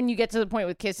love when you get to the point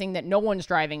with kissing that no one's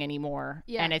driving anymore,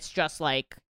 and it's just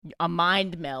like a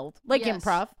mind meld, like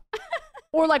improv.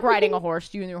 Or like riding a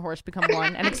horse. You and your horse become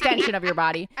one, an extension of your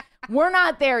body. We're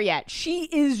not there yet. She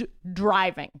is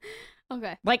driving.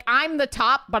 Okay. Like I'm the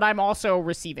top, but I'm also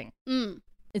receiving.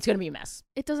 It's going to be a mess.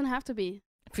 It doesn't have to be.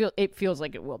 It feels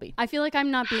like it will be. I feel like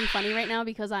I'm not being funny right now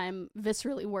because I'm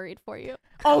viscerally worried for you.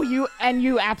 Oh,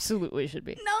 you absolutely should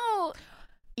be. No.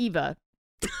 Eva.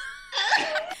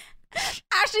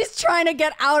 Ashley's trying to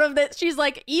get out of this. She's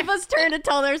like, Eva's turn to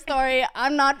tell their story.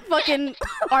 I'm not fucking.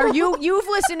 You've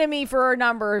listened to me for a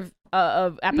number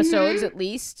of episodes at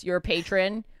least. You're a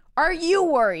patron. Are you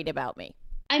worried about me?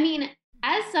 I mean,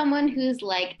 as someone who's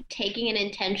like taking an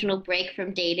intentional break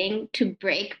from dating to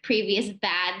break previous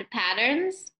bad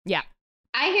patterns. Yeah.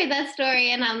 I hear that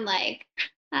story and I'm like,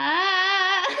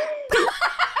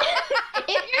 if you're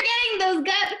getting those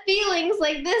gut feelings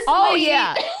like this. Oh,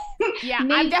 yeah. Yeah,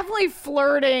 I'm definitely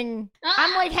flirting.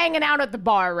 I'm like hanging out at the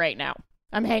bar right now.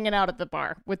 I'm hanging out at the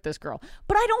bar with this girl.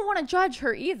 But I don't want to judge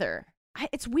her either.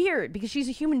 It's weird because she's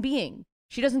a human being.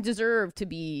 She doesn't deserve to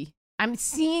be. I'm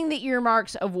seeing the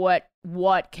earmarks of what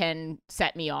can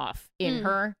set me off in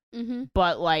her. Mm-hmm.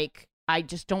 But like, I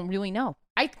just don't really know.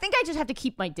 I think I just have to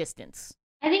keep my distance.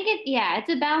 I think it's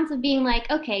a balance of being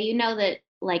like, okay, you know that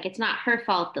like it's not her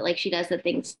fault that like she does the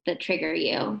things that trigger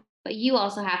you. But you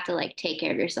also have to like take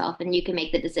care of yourself and you can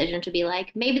make the decision to be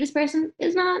like, maybe this person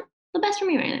is not the best for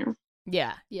me right now.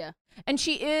 Yeah. Yeah. And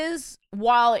she is,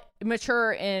 while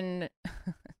mature in,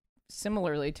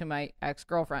 similarly to my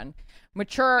ex-girlfriend,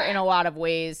 mature in a lot of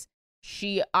ways,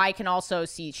 I can also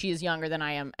see she is younger than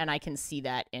I am and I can see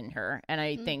that in her. And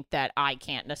I think that I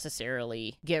can't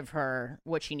necessarily give her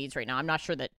what she needs right now. I'm not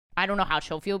sure that, I don't know how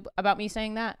she'll feel about me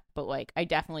saying that, but like I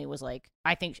definitely was like,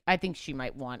 I think she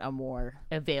might want a more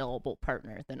available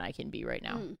partner than I can be right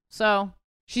now. So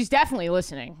she's definitely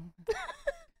listening.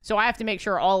 So I have to make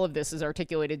sure all of this is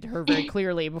articulated to her very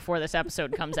clearly before this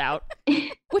episode comes out,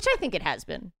 which I think it has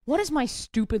been. What is my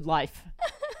stupid life?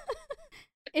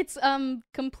 It's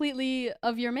completely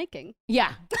of your making.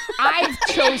 Yeah, I've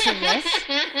chosen this.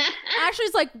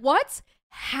 Ashley's like, what's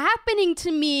happening to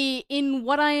me in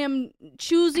what I am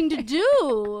choosing to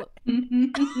do?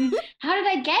 How did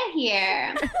I get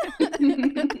here?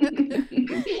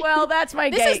 Well, that's my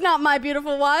This is not my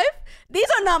beautiful wife. These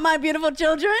are not my beautiful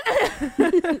children.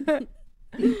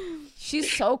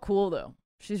 She's so cool, though.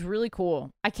 She's really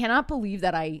cool. I cannot believe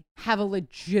that I have a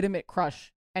legitimate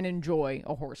crush and enjoy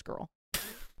a horse girl.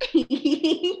 The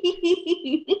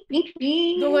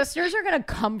listeners are going to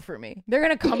come for me. They're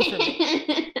going to come for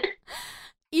me.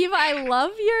 Eva, I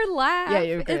love your laugh. Yeah,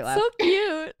 you have a great laugh. It's so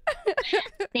cute.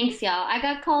 Thanks, y'all. I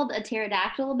got called a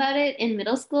pterodactyl about it in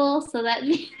middle school, so that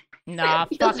nah,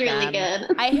 feels really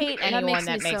good. I hate anyone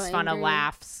that makes fun of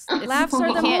laughs. Laughs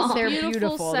are the most They're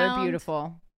beautiful sound. They're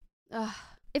beautiful.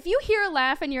 If you hear a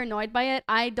laugh and you're annoyed by it,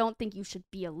 I don't think you should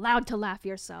be allowed to laugh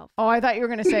yourself. Oh, I thought you were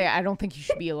going to say, I don't think you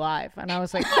should be alive. And I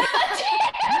was like,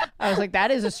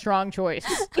 that is a strong choice.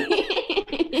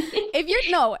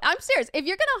 No, I'm serious. If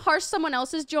you're going to harsh someone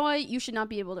else's joy, you should not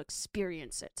be able to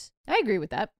experience it. I agree with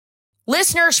that.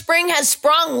 Listener, spring has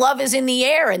sprung, love is in the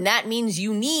air, and that means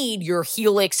you need your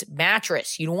Helix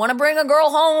mattress. You don't want to bring a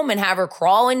girl home and have her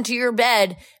crawl into your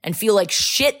bed and feel like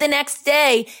shit the next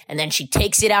day, and then she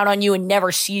takes it out on you and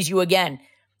never sees you again.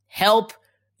 Help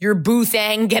your boo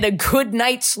thang get a good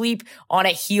night's sleep on a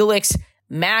Helix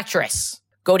mattress.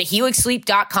 Go to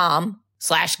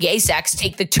helixsleep.com/gaysex,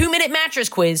 take the 2-minute mattress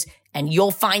quiz, and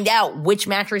you'll find out which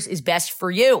mattress is best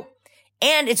for you.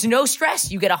 And it's no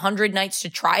stress. You get 100 nights to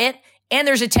try it, and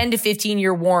there's a 10 to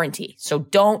 15-year warranty. So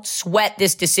don't sweat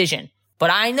this decision.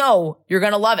 But I know you're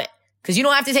going to love it because you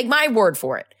don't have to take my word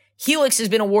for it. Helix has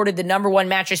been awarded the #1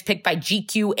 mattress picked by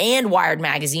GQ and Wired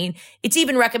Magazine. It's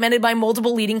even recommended by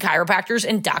multiple leading chiropractors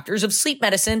and doctors of sleep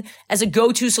medicine as a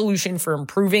go-to solution for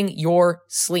improving your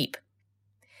sleep.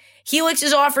 Helix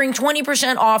is offering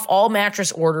 20% off all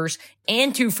mattress orders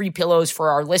and 2 free pillows for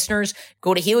our listeners.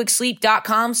 Go to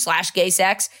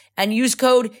helixsleep.com/gaysex and use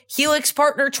code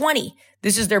HelixPartner20.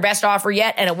 This is their best offer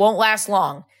yet, and it won't last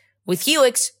long. With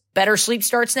Helix, better sleep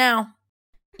starts now.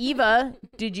 Eva,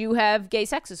 did you have gay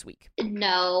sex this week?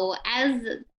 No, as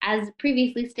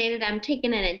previously stated, I'm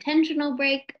taking an intentional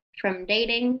break from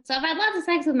dating. So I've had lots of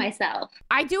sex with myself.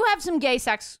 I do have some gay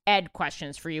sex ed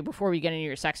questions for you before we get into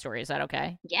your sex story. Is that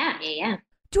okay? Yeah.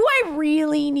 Do I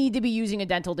really need to be using a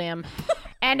dental dam?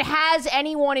 And has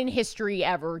anyone in history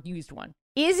ever used one?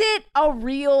 Is it a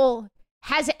real...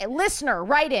 Listener,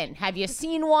 write in. Have you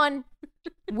seen one?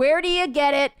 Where do you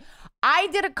get it? I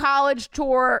did a college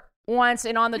tour once,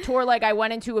 and on the tour, like, I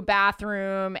went into a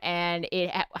bathroom, and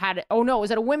it had... Oh, no, it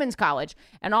was at a women's college.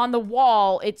 And on the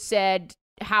wall, it said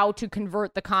how to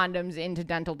convert the condoms into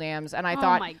dental dams. And I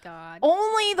thought, oh my God,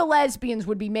 only the lesbians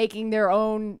would be making their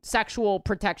own sexual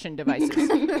protection devices.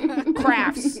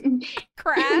 Crafts.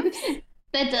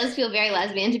 That does feel very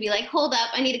lesbian to be like, hold up,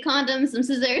 I need a condom, some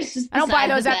scissors. Just I don't buy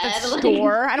those at the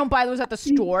store. Like... I don't buy those at the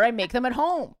store. I make them at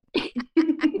home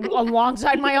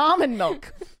alongside my almond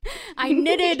milk. I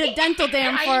knitted a dental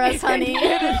dam for us, honey.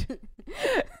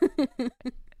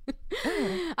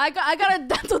 I got a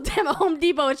dental dam at Home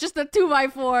Depot. It's just a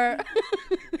 2x4.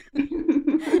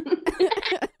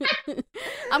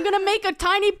 I'm gonna make a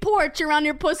tiny porch around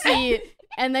your pussy,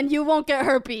 and then you won't get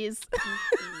herpes.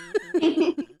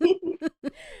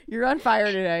 You're on fire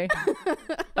today.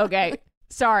 Okay.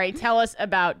 Sorry. Tell us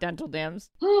about dental dams.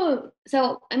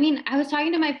 So, I mean, I was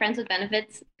talking to my friends with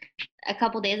benefits a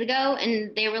couple days ago,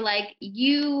 and they were like,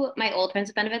 my old friends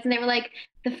with benefits, and they were like,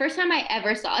 the first time I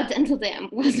ever saw a dental dam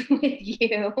was with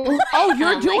you. Oh,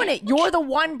 you're doing it. You're the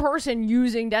one person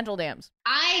using dental dams.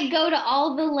 I go to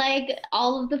all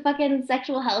of the fucking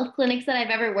sexual health clinics that I've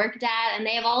ever worked at, and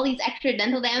they have all these extra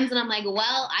dental dams, and I'm like,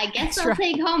 well, I guess I'll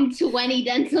take home 20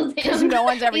 dental dams. Because no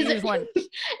one's ever used one.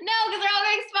 No, because they're all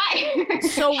going to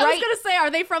expire. So, I was going to say, are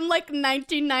they from like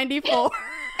 1994?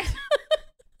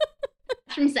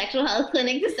 From sexual health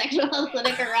clinic to sexual health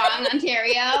clinic around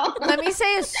Ontario. Let me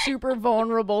say a super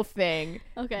vulnerable thing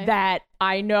that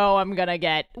I know I'm going to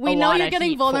get We know you're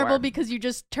getting vulnerable because you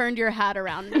just turned your hat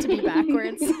around to be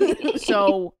backwards.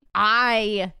 So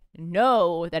I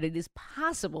know that it is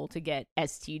possible to get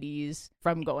STDs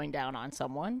from going down on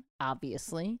someone,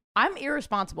 obviously. I'm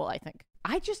irresponsible, I think.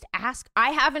 I just ask.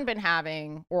 I haven't been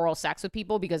having oral sex with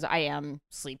people because I am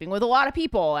sleeping with a lot of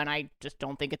people, and I just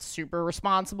don't think it's super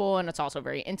responsible, and it's also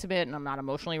very intimate, and I'm not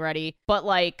emotionally ready. But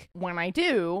like when I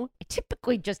do, I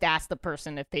typically just ask the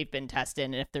person if they've been tested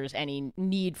and if there's any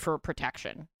need for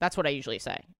protection. That's what I usually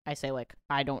say. I say like,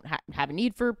 I don't have a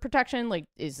need for protection. Like,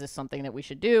 is this something that we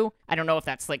should do? I don't know if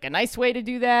that's like a nice way to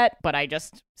do that, but I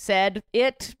just said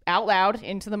it out loud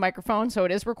into the microphone, so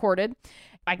it is recorded.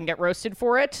 I can get roasted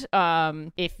for it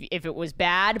if it was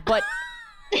bad, but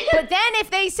but then if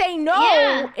they say no,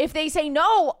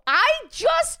 I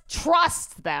just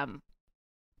trust them.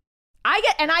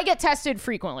 I get tested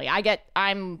frequently.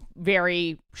 I'm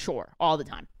very sure all the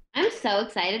time. I'm so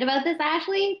excited about this,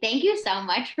 Ashley. Thank you so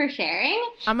much for sharing.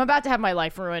 I'm about to have my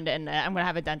life ruined, and I'm going to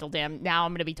have a dental dam. Now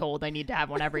I'm going to be told I need to have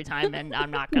one every time, and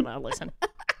I'm not going to listen.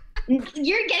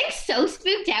 You're getting so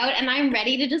spooked out, and I'm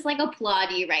ready to just like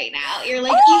applaud you right now. You're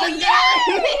like, oh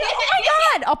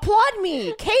my God, applaud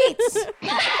me, Kate.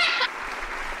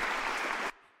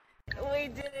 We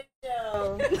didn't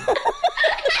know.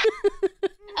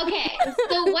 Okay,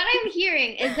 so what I'm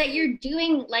hearing is that you're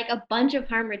doing like a bunch of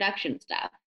harm reduction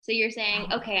stuff. So you're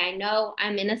saying, okay, I know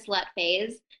I'm in a slut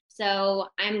phase, so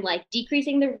I'm like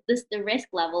decreasing the risk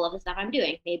level of the stuff I'm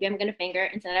doing. Maybe I'm gonna finger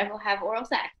instead of have oral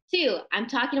sex. 2, I'm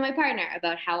talking to my partner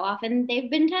about how often they've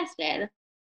been tested.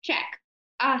 Check.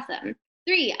 Awesome.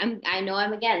 3, I know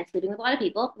I'm again sleeping with a lot of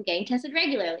people. I'm getting tested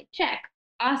regularly. Check.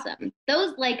 Awesome.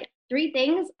 Those like 3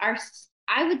 things are,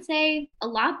 I would say, a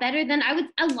lot better than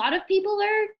a lot of people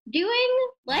are doing.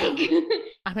 Like,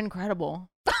 I'm incredible.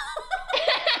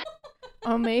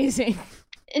 Amazing.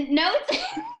 Notes.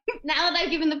 Now that I've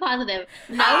given the positive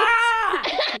notes.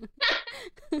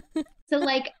 So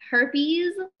like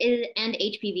herpes and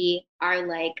HPV are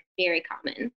like very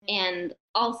common, and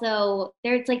also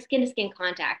it's like skin to skin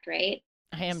contact, right?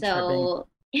 I am so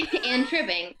tripping. And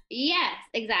tripping. Yes,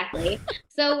 exactly.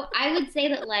 So I would say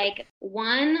that like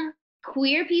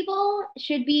queer people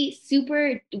should be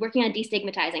super working on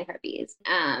destigmatizing herpes,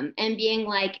 and being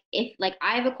like, if like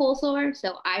I have a cold sore,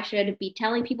 so I should be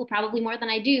telling people probably more than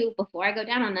I do before I go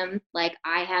down on them, like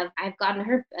I've gotten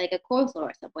a cold sore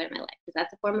at some point in my life, because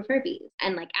that's a form of herpes,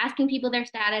 and like asking people their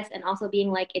status, and also being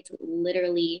like, it's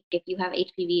literally, if you have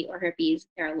HPV or herpes,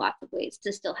 there are lots of ways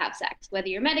to still have sex, whether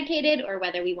you're medicated or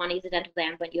whether we want to use a dental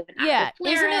dam when you have an active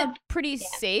flare-up. Isn't it pretty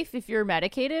safe if you're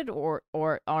medicated or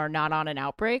are not on an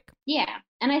outbreak? Yeah.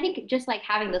 And I think just like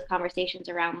having those conversations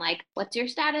around like, what's your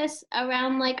status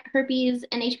around like herpes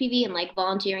and HPV, and like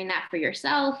volunteering that for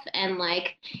yourself. And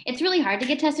like, it's really hard to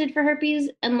get tested for herpes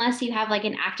unless you have like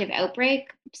an active outbreak.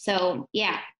 So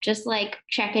yeah, just like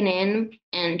checking in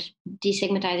and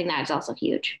destigmatizing that is also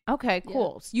huge. Okay,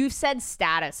 cool. So you've said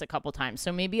status a couple times,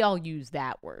 so maybe I'll use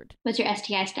that word. What's your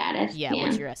STI status? Yeah,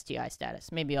 what's your STI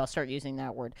status? Maybe I'll start using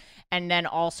that word. And then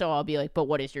also I'll be like, but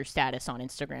what is your status on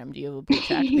Instagram? Do you have a blue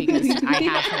check? Because I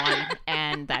have one,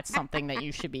 and that's something that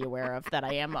you should be aware of, that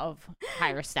I am of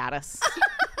higher status.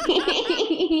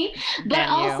 but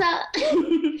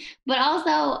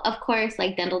also, of course,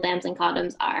 like dental dams and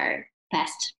condoms are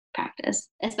best practice,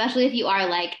 especially if you are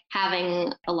like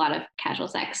having a lot of casual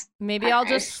sex. Maybe I'll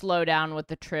just slow down with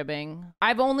the tribbing.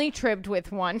 I've only tribbed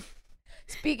with one.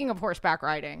 Speaking of horseback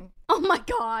riding. Oh my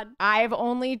God. I've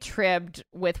only tribbed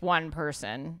with one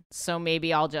person, so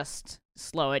maybe I'll just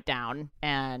slow it down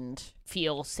and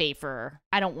feel safer.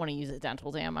 I don't want to use a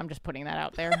dental dam. I'm just putting that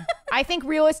out there. I think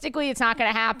realistically it's not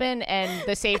going to happen, and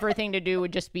the safer thing to do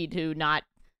would just be to not.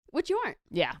 Which you aren't.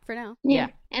 Yeah. For now. Yeah.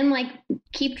 And like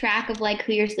keep track of like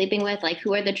who you're sleeping with, like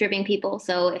who are the tribbing people.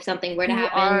 So if something were to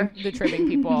happen. Who are the tribbing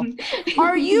people?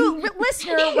 Are you,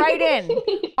 listener, write in.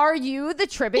 Are you the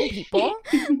tribbing people?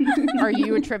 Are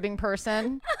you a tribbing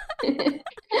person?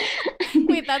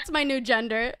 Wait, that's my new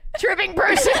gender. Tribbing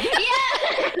person.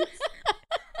 Yes!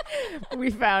 We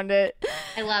found it.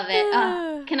 I love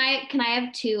it. Can I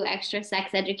have 2 extra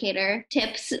sex educator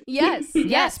tips?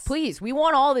 Yes, please. We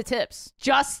want all the tips.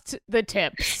 Just the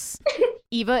tips.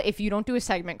 Eva, if you don't do a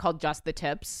segment called Just the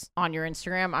Tips on your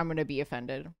Instagram, I'm going to be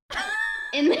offended.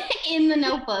 In the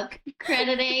notebook,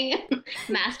 crediting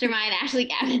Mastermind Ashley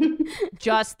Gavin.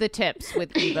 Just the tips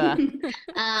with Eva.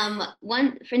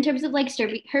 In terms of like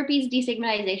herpes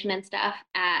destigmatization and stuff,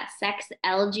 sex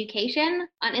education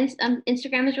on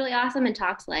Instagram is really awesome and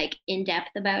talks like in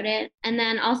depth about it. And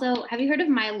then also, have you heard of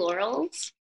My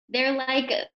Laurels? They're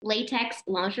like latex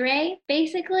lingerie,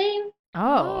 basically.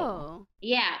 Oh.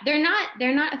 Yeah, they're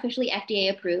not officially FDA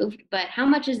approved, but how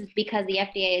much is because the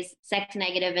FDA is sex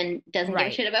negative and doesn't give a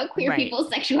shit about queer people's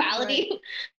sexuality? Right.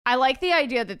 I like the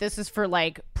idea that this is for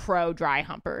like pro dry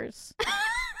humpers.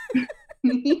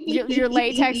 your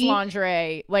latex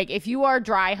lingerie, like if you are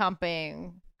dry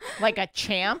humping like a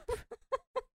champ,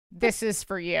 this is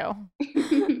for you.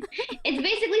 It's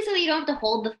basically so that you don't have to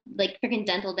hold the like freaking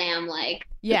dental dam like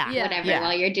whatever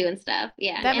while you're doing stuff.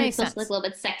 Yeah, that and makes sense. Look a little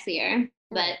bit sexier.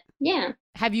 But yeah.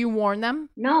 Have you worn them?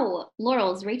 No,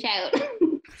 Laurels, reach out.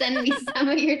 Send me some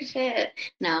of your shit.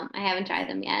 No, I haven't tried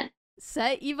them yet.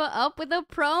 Set Eva up with a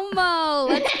promo.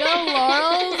 Let's go,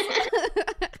 Laurels.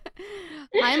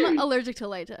 I'm allergic to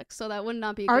latex, so that would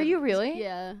not be good. Are you really?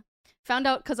 Yeah. Found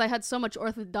out because I had so much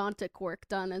orthodontic work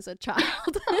done as a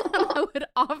child. I would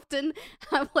often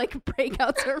have like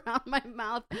breakouts around my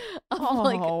mouth of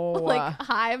like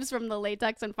hives from the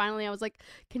latex. And finally I was like,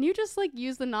 can you just like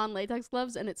use the non-latex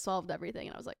gloves? And it solved everything.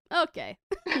 And I was like, okay.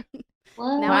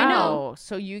 Now I know.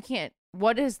 So you can't.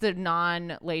 What is the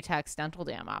non-latex dental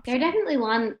dam option? There are definitely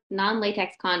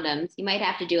non-latex condoms. You might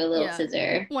have to do a little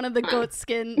scissor. One of the goat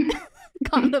skin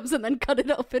condoms and then cut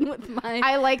it open with my.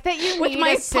 I like that you with need my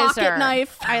a scissor. Pocket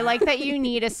knife. I like that you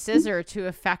need a scissor to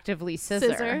effectively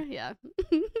scissor. Yeah.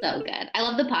 So good. I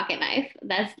love the pocket knife.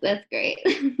 That's great.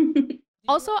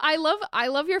 Also, I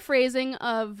love your phrasing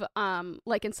of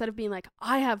like instead of being like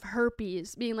I have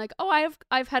herpes, being like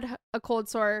I've had a cold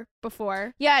sore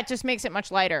before. Yeah, it just makes it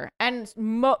much lighter, and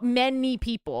many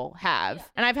people have,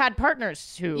 and I've had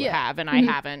partners who have, and I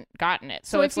haven't gotten it.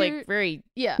 So it's like very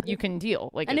you can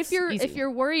deal like. And if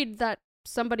you're worried that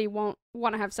somebody won't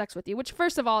want to have sex with you, which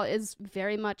first of all is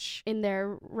very much in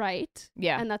their right.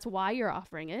 Yeah. And that's why you're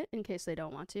offering it in case they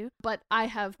don't want to. But I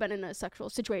have been in a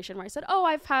sexual situation where I said, oh,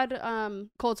 I've had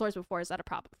cold sores before. Is that a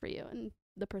problem for you? And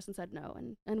the person said no.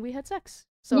 And we had sex.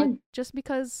 So just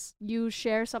because you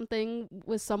share something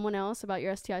with someone else about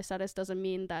your STI status doesn't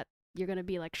mean that you're going to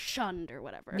be like shunned or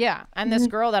whatever. Yeah. And this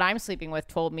girl that I'm sleeping with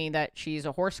told me that she's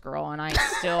a horse girl, and I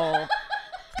still...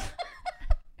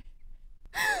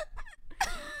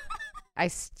 I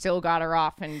still got her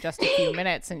off in just a few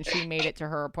minutes, and she made it to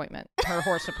her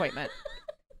horse appointment.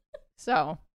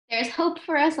 So there's hope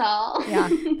for us all. Yeah.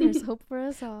 There's hope for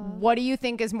us all. What do you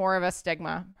think is more of a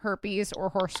stigma, herpes or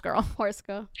horse girl? Horse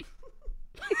girl.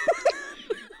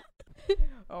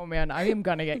 Oh man, I am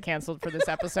gonna get canceled for this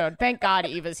episode. Thank God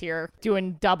Eva's here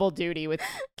doing double duty with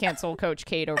cancel Coach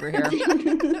Kate over here.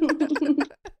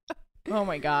 Oh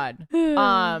my God.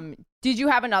 Did you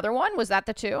have another one? Was that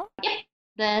the 2? Yep.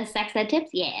 The sex ed tips?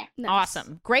 Yeah. Nice.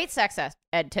 Awesome. Great sex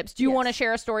ed tips. Do you want to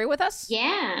share a story with us?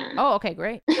 Yeah. Oh, okay,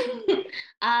 great.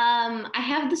 I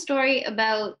have the story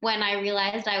about when I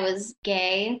realized I was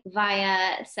gay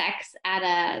via sex at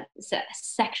a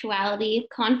sexuality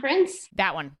conference.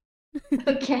 That one.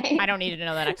 Okay. I don't need to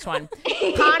know the next one.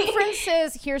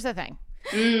 Conferences, here's the thing.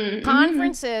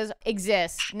 Conferences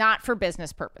exist not for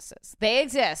business purposes. They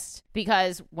exist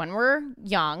because when we're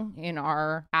young, in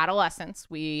our adolescence,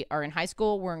 we are in high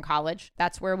school, we're in college,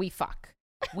 that's where we fuck.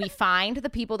 We find the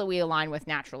people that we align with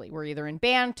naturally. We're either in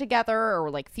band together or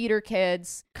we're like theater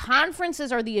kids.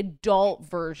 Conferences are the adult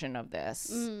version of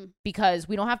this because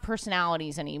we don't have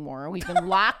personalities anymore. We've been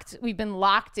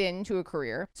locked into a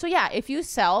career. So yeah, if you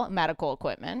sell medical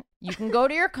equipment, you can go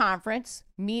to your conference,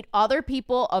 meet other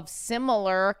people of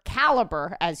similar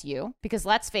caliber as you, because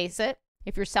let's face it,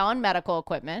 if you're selling medical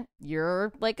equipment,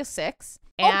 you're like a 6.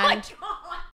 And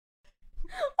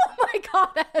Oh my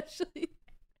god, Ashley.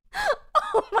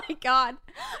 Oh my god.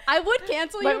 I would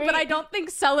cancel you, but I don't think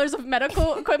sellers of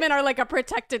medical equipment are like a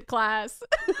protected class.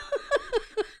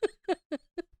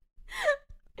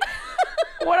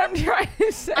 What I'm trying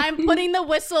to say. I'm putting the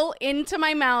whistle into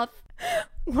my mouth.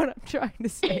 What I'm trying to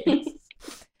say is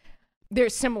they're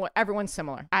similar. Everyone's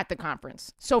similar at the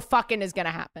conference. So fucking is going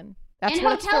to happen. That's and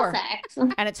what it's for. sex.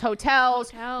 And it's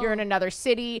hotels. You're in another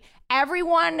city.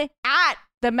 Everyone at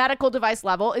the medical device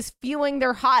level is feeling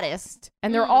their hottest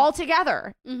and they're all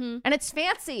together. And it's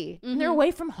fancy. And they're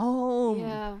away from home.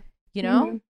 Yeah. You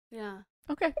know? Yeah.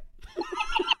 Okay.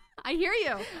 I hear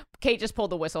you. Kate just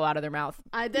pulled the whistle out of their mouth.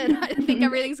 I did. I think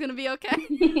everything's going to be okay.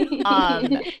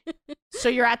 So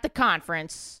you're at the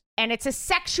conference and it's a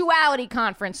sexuality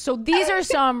conference. So these are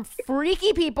some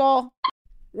freaky people.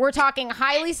 We're talking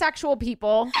highly sexual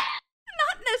people.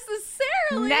 Not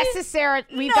necessarily.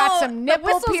 We've got some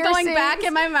nipple piercings. Going back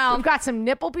in my mouth. We've got some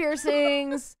nipple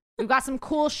piercings. We've got some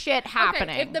cool shit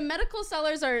happening. Okay, if the medical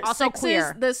sellers are also 6s,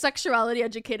 queer, the sexuality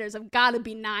educators have got to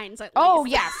be 9s at least. Oh,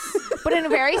 yes. But in a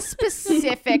very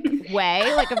specific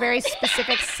way, like a very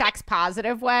specific sex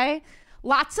positive way.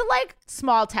 Lots of like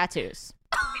small tattoos.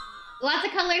 Lots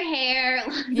of colored hair,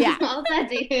 lots of small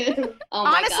tattoos. Oh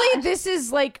my Honestly, gosh. this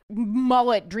is like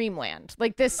mullet dreamland.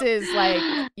 Like this is like,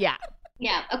 yeah.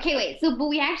 Yeah. Okay, wait. So, but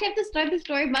we actually have to start the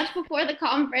story much before the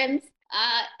conference.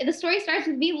 The story starts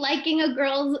with me liking a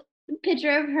girl's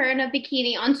picture of her in a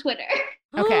bikini on Twitter.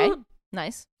 Okay.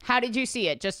 Nice. How did you see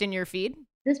it? Just in your feed?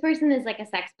 This person is like a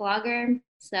sex blogger.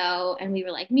 So, and we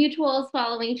were like mutuals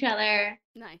following each other.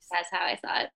 Nice. That's how I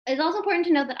saw it. It's also important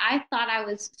to note that I thought I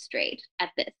was straight at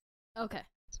this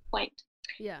point.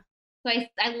 Yeah. So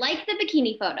I like the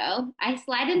bikini photo. I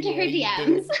slide into her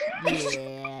DMs.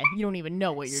 Yeah. You don't even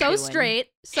know what you're so doing. Straight.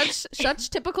 Such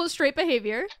typical straight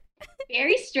behavior.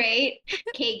 Very straight.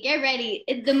 Okay, get ready.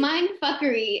 It's the mind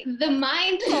fuckery, the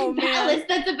mind palace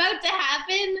that's about to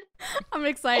happen. I'm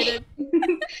excited.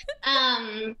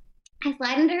 I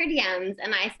slide into her DMs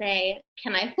and I say,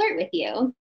 "Can I flirt with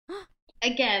you?"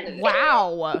 Again.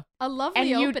 Wow. A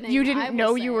lovely opening. You didn't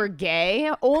know you were gay?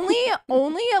 Only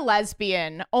a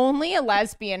lesbian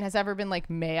has ever been like,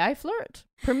 "May I flirt?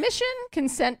 Permission,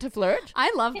 consent to flirt?"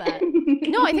 I love that.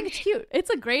 No, I think it's cute.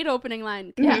 It's a great opening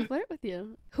line. Can I flirt with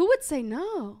you? Who would say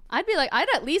no? I'd be like, I'd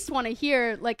at least want to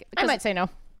hear like. I might say no.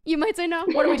 You might say no.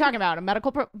 What are we talking about? A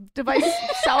medical device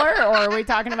seller, or are we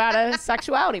talking about a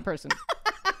sexuality person?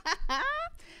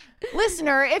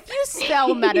 Listener, if you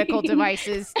sell medical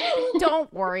devices,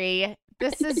 don't worry.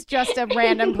 This is just a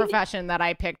random profession that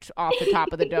I picked off the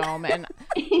top of the dome, and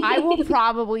I will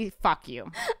probably fuck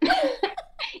you.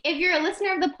 If you're a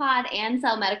listener of the pod and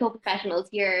sell medical professionals,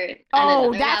 you're that's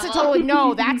level. a totally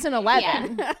no. That's an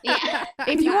 11. Yeah.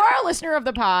 If you are a listener of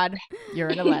the pod, you're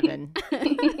an 11.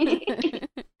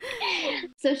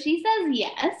 So she says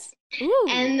yes, Ooh.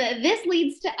 and this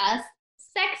leads to us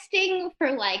sexting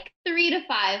for like 3 to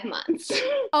 5 months.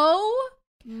 Oh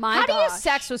my How gosh. do you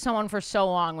sex with someone for so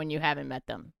long when you haven't met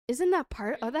them? Isn't that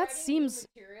part? Oh, that seems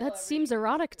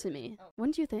erotic to me.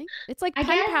 Wouldn't you think? It's like I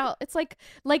pen guess. pal. It's like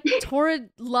torrid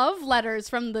love letters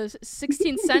from the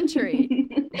 16th century.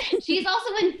 She's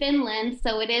also in Finland,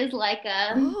 so it is like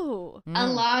a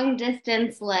long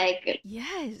distance, like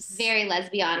yes, very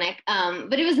lesbianic.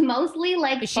 But it was mostly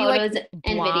like Is she photos like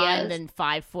and blonde videos. and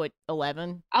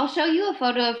 5'11"? I'll show you a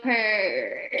photo of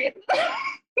her.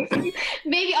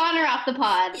 Maybe on or off the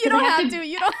pod. You don't have to.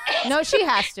 You don't. No, she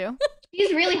has to.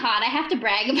 She's really hot. I have to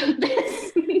brag about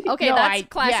this. Okay, No, that's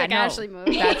classic Ashley move.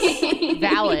 That's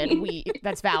valid.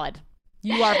 That's valid.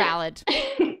 You are valid.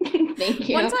 Thank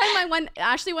you. One time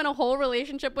Ashley went a whole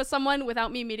relationship with someone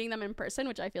without me meeting them in person,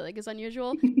 which I feel like is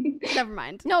unusual. Never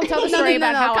mind. No, tell the story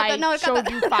about how cut I that, showed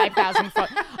you 5,000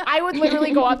 photos. I would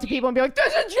literally go up to people and be like,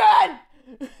 "This is Jen!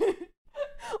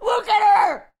 Look at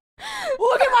her!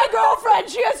 Look at my girlfriend!"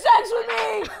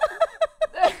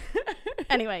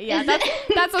 Anyway, yeah,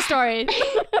 that's a story.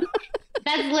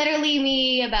 That's literally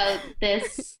me about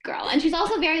this girl, and she's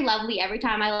also very lovely. Every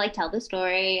time I like tell the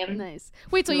story, nice.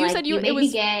 Wait, so you like, said you it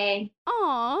was gay?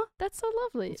 Aw, that's so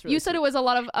lovely. That's really You said sweet. it was a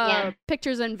lot of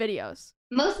pictures and videos.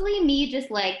 Mostly me,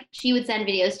 just like she would send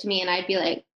videos to me, and I'd be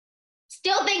like,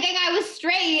 still thinking I was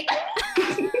straight.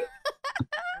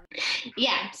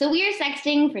 Yeah, so we are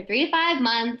sexting for 3 to 5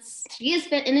 months. She is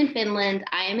in Finland.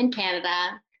 I am in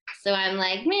Canada. So I'm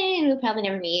like, man, we'll probably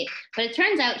never meet. But it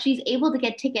turns out she's able to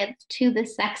get tickets to the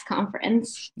sex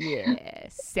conference. Yeah,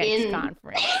 sex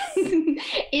conference.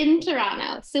 In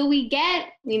Toronto. So we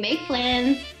make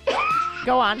plans.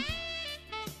 Go on.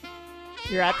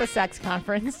 You're at the sex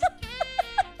conference.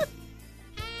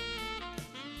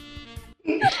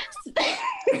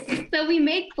 So we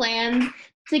make plans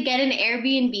to get an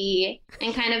Airbnb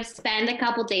and kind of spend a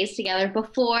couple days together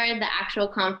before the actual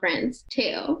conference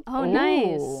too. Oh, Ooh.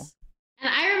 nice. And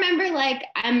I remember like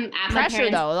I'm at my Pressure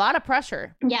parents' though, a lot of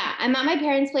pressure. Yeah, I'm at my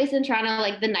parents' place in Toronto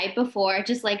like the night before,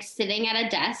 just like sitting at a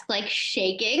desk, like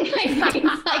shaking my face,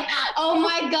 like, oh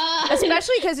my God.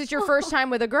 Especially because it's your first time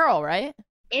with a girl, right?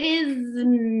 It is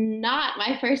not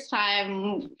my first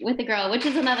time with a girl, which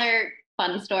is another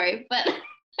fun story, but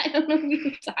I don't know if we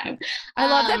have time. I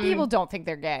love that people don't think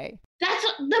they're gay. That's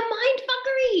the mind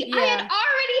fuckery. I had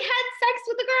already had sex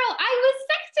with a girl. I was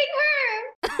sexting her.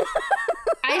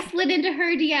 I slid into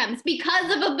her DMs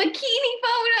because of a bikini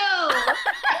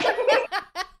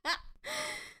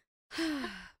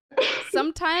photo.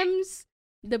 Sometimes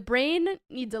the brain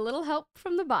needs a little help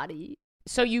from the body.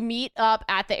 So you meet up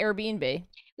at the Airbnb.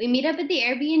 We meet up at the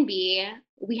Airbnb.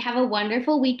 We have a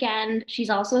wonderful weekend.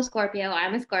 She's also a Scorpio.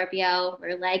 I'm a Scorpio.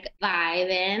 We're like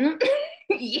vibing.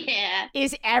 Yeah.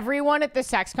 Is everyone at the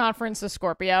sex conference a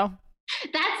Scorpio?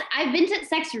 I've been to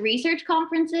sex research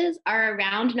conferences are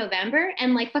around November,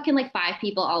 and like fucking like 5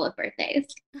 people all have birthdays.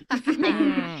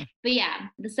 But yeah,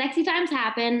 the sexy times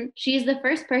happen. She's the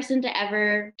first person to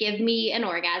ever give me an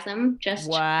orgasm. Just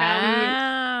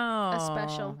wow. A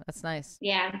special. That's nice.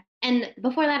 Yeah. And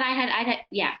before that I had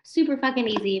super fucking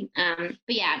easy. But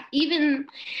yeah, even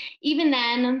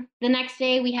then, the next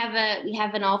day we have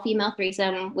an all-female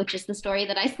threesome, which is the story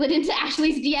that I slid into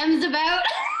Ashley's DMs about.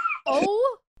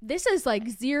 Oh, this is like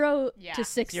 0 to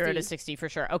 60. 0 to 60 for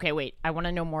sure. Okay, wait. I want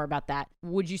to know more about that.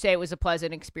 Would you say it was a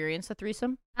pleasant experience, the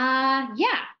threesome?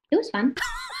 Yeah, it was fun.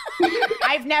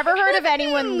 I've never heard of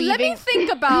anyone leaving. Let me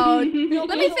think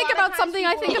about something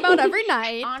I think about every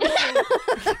night.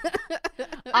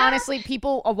 Honestly,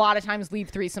 people a lot of times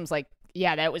leave threesomes like,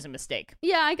 yeah, that was a mistake.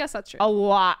 Yeah, I guess that's true. A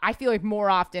lot. I feel like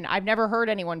more often, I've never heard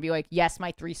anyone be like, yes,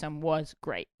 my threesome was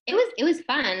great. It was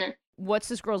fun. What's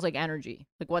this girl's like energy?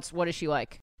 Like, what is she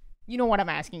like? You know what I'm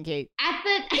asking, Kate. At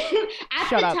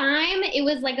the time, it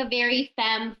was like a very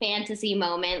femme fantasy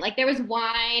moment. Like there was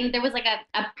wine, there was like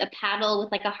a paddle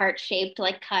with like a heart-shaped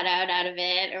like cutout out of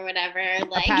it or whatever.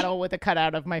 Like a paddle with a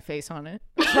cutout of my face on it.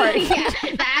 Sorry. Yeah,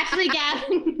 the Ashley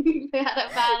Gavin had a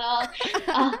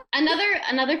paddle.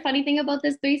 Another funny thing about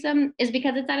this threesome is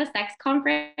because it's at a sex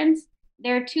conference.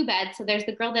 There are 2 beds, so there's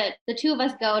the girl that the 2 of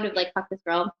us go to like fuck this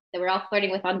girl that we're all flirting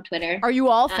with on Twitter. Are you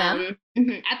all femme?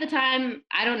 At the time,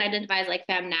 I don't identify as like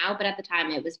femme now, but at the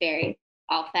time it was very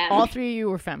all femme. All 3 of you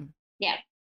were femme. Yeah.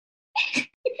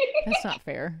 That's not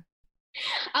fair.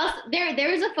 Also,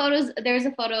 there was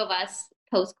a photo of us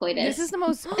post coitus. This is the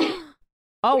most.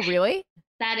 Oh, really?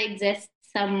 That exists.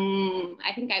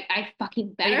 I think I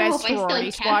fucking better guys hope I still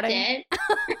kept squatting? it.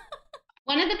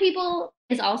 One of the people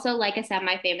is also like a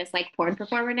semi-famous like porn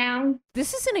performer now.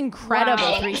 This is an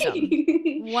incredible threesome.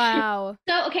 Wow.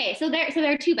 So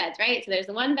there are 2 beds, right? So there's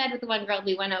the one bed with the one girl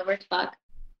we went over to fuck.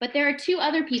 But there are 2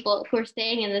 other people who are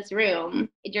staying in this room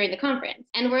during the conference.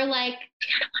 And we're like,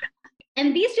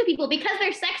 and these 2 people, because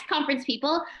they're sex conference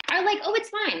people, are like, oh, it's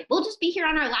fine. We'll just be here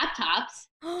on our laptops.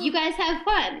 You guys have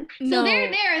fun. No. So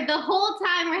they're there the whole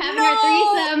time we're having our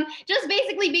threesome, just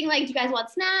basically being like, do you guys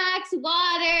want snacks,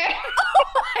 water?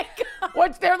 Oh my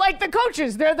God. They're like the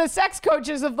coaches. They're the sex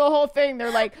coaches of the whole thing.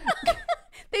 They're like,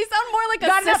 they sound more like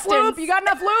got enough assistants. lube? You got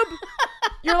enough lube?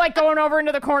 You're like going over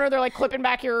into the corner. They're like clipping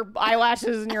back your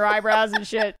eyelashes and your eyebrows and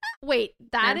shit. Wait,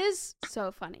 that is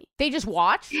so funny. They just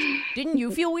watched? Didn't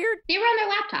you feel weird? They were on their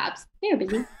laptops. They were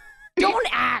busy. Don't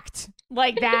act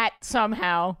like that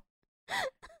somehow.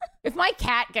 If my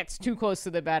cat gets too close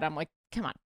to the bed, I'm like, come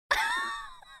on.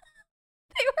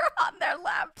 They were on their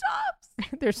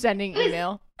laptops. They're sending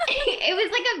email. It it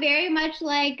was like a very much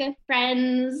like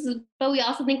friends, but we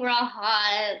also think we're all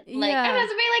hot. Like, I don't know,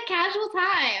 it's a very like casual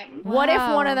time. What if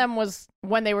one of them was,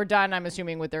 when they were done, I'm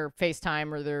assuming with their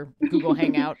FaceTime or their Google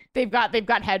Hangout, they've got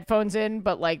headphones in,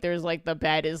 but like there's like the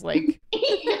bed is like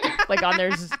like on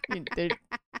theirs,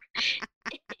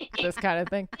 this kind of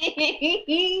thing.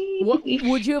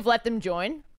 Would you have let them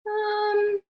join?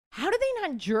 How did they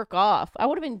not jerk off? I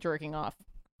would have been jerking off.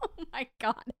 Oh my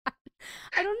God.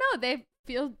 I don't know. They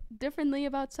feel differently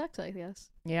about sex, I guess.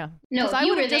 Yeah. No, if I you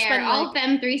would were have just there, been all like-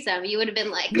 femme threesome, you would have been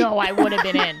like, No, I would have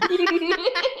been in.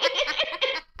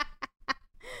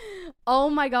 Oh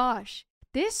my gosh.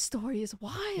 This story is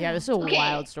wild. Yeah, this is a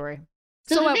wild story.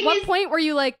 So So the at thing what is- point were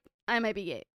you like, I might be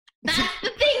gay? That's the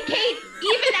thing, Kate.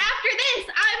 Even after this,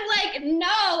 I'm like,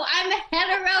 no, I'm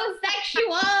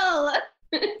heterosexual.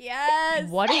 Yes.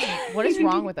 What is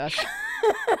wrong with us?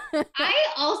 I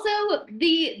also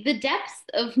the depths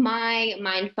of my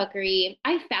mindfuckery.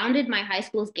 I founded my high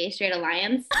school's gay straight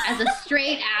alliance as a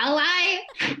straight ally.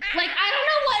 Like, I don't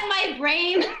know what my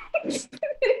brain.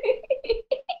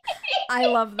 I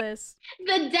love this.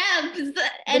 The depths,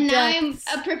 and now depths.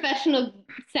 I'm a professional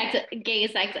gay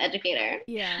sex educator.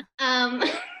 Yeah.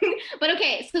 But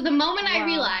okay, so the moment I Wow.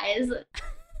 realize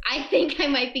I think I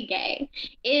might be gay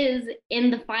is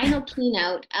in the final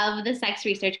keynote of the sex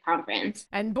research conference.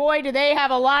 And boy, do they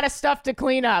have a lot of stuff to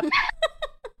clean up.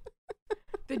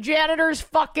 The janitors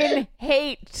fucking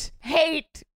hate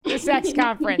the sex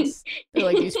conference. They're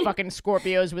like these fucking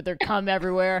Scorpios with their cum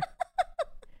everywhere.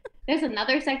 There's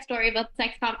another sex story about the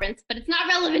sex conference, but it's not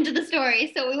relevant to the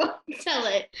story, so we won't tell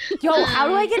it. Yo, how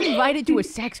do I get invited to a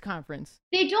sex conference?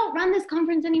 They don't run this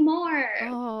conference anymore.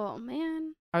 Oh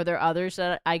man. Are there others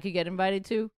that I could get invited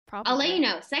to? Probably. I'll let you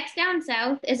know. Sex Down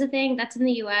South is a thing that's in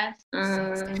the U.S.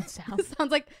 Sex down south.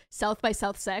 Sounds like South by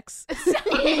South sex.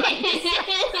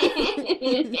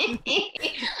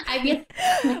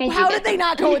 How did they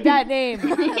not go with that name?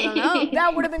 I don't know.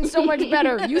 That would have been so much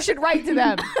better. You should write to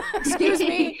them. Excuse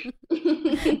me.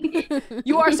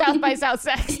 You are South by South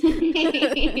sex.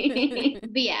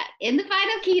 But yeah, in the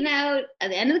final keynote at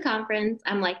the end of the conference,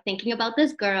 I'm like thinking about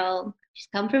this girl. She's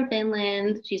come from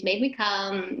Finland. She's made me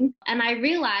come. And I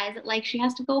realize that like she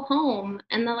has to go home.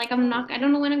 And then like I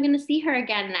don't know when I'm gonna see her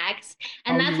again next.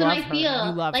 And Oh, that's you when love I her. You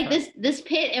feel love like her. this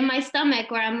pit in my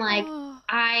stomach where I'm like, Oh,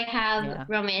 I have Yeah.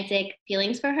 romantic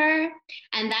feelings for her.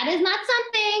 And that is not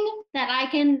something that I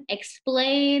can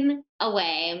explain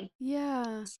away.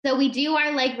 yeah. So we do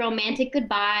our like romantic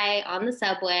goodbye on the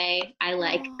subway. I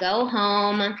like Aw. go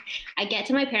home. I get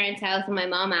to my parents' house and my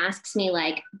mom asks me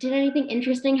like, "Did anything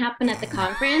interesting happen at the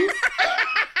conference?"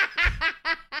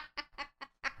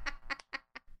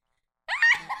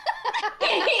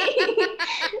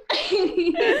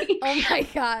 Oh my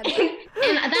God.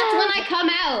 And that's when I come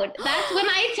out. That's when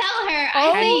I tell her.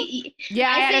 Oh. I say, Yeah,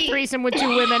 I had a say- threesome with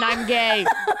 2 women. I'm gay.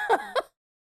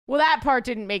 Well, that part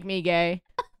didn't make me gay.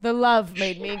 The love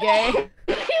made me gay. it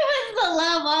was the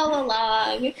love all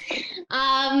along.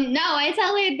 No, I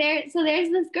tell her there's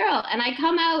this girl, and I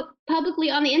come out publicly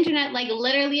on the internet like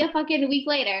literally a fucking week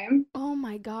later. Oh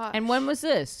my God. And when was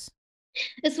this?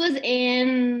 This was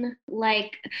in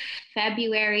like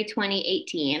February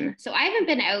 2018. So I haven't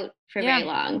been out for Yeah. very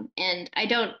long. And I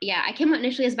came out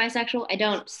initially as bisexual. I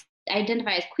don't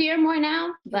identify as queer more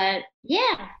now, but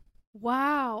yeah.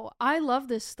 Wow. I love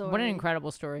this story. What an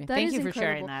incredible story. That Thank is you for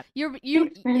sharing incredible. that. You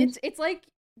Thanks, friends. it's like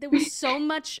there was so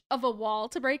much of a wall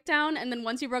to break down, and then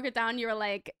once you broke it down, you were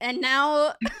like, and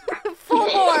now full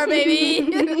more,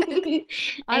 baby.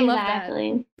 I love that.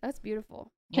 Exactly. That's beautiful.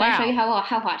 Can I show Wow. you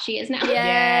how hot she is now?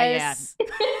 Yeah. Yes.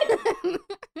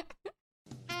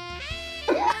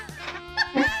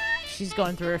 She's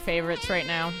going through her favorites right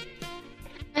now.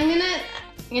 I'm gonna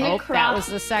Oh, crop. that was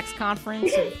the sex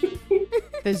conference.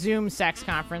 The Zoom sex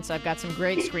conference. I've got some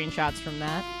great screenshots from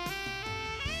that.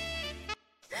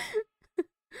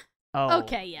 Oh.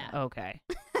 Okay, yeah. Okay.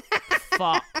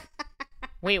 Fuck.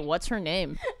 Wait, what's her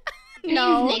name? Her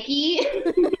No. name's Nikki.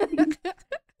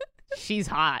 She's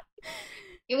hot.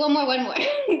 Get one more.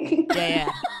 Yeah.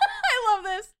 I love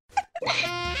this.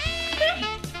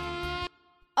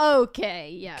 Okay,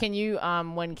 yeah. Can you,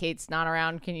 when Kate's not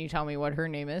around, can you tell me what her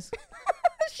name is?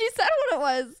 She said what it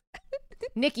was.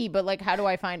 Nikki, but like, how do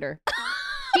I find her?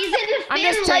 She's in Finland. I'm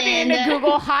just typing into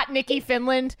Google hot Nikki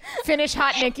Finland. Finnish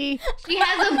hot Nikki. She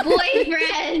has a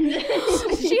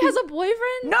boyfriend. She has a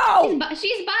boyfriend? No!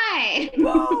 She's bi.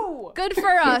 No! Good for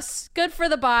us. Good for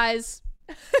the buys.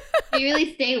 You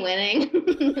really stay winning.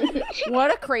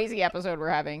 What a crazy episode we're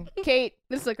having. Kate,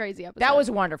 This is a crazy episode. that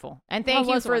was wonderful. And thank That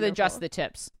you was for the wonderful. just the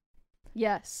tips.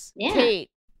 Yes. Yeah. Kate,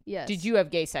 Yes. did you have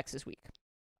gay sex this week?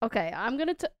 Okay, I'm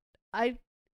gonna I'm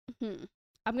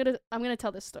gonna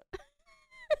tell this story.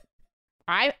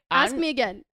 Ask me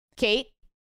again. Kate,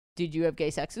 did you have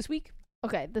gay sex this week?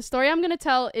 Okay, the story I'm gonna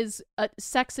tell is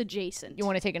sex adjacent. You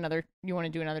want to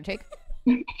do another take?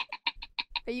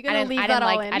 Are you gonna leave that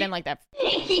all in? I didn't like that.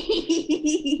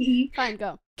 Fine,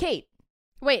 go. Kate.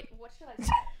 Wait, what should I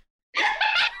say?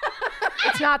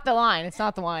 It's not the line.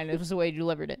 It was the way you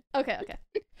delivered it. Okay.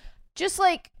 Just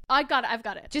like I've got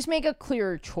it. Just make a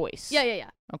clearer choice.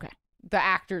 Yeah. Okay. The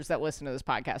actors that listen to this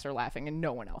podcast are laughing and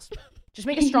no one else. Just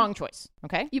make a strong choice,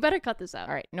 okay? You better cut this out.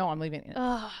 All right. No, I'm leaving it.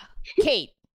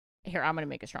 Kate. Here, I'm going to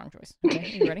make a strong choice. Okay, are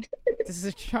you ready? This is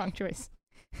a strong choice.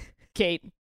 Kate,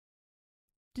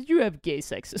 did you have gay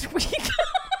sex this week?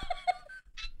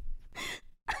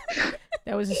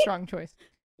 That was a strong choice.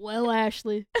 Well,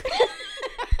 Ashley.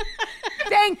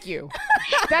 Thank you.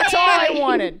 That's all I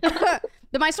wanted.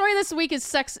 My story this week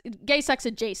is gay sex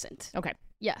adjacent. Okay.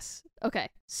 Yes. Okay.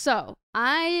 So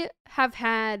I have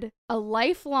had a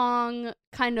lifelong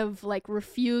kind of like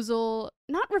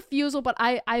not refusal, but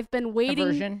I've been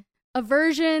waiting.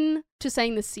 Aversion to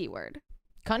saying the C word.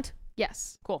 Cunt?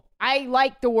 Yes. Cool. I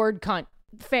like the word cunt.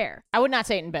 Fair. I would not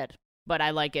say it in bed, but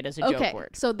I like it as a joke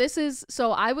word. So I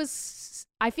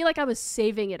feel like I was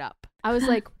saving it up. I was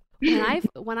like,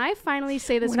 when I finally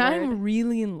say this word. When I'm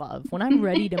really in love, when I'm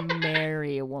ready to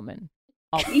marry a woman,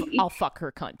 I'll fuck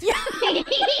her cunt.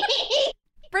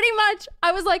 Pretty much.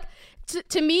 I was like,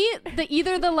 to me,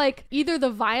 either the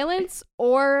violence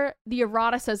or the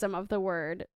eroticism of the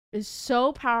word is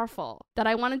so powerful that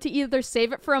I wanted to either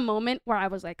save it for a moment where I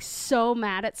was like so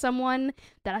mad at someone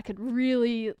that I could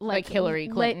really like Hillary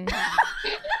Clinton.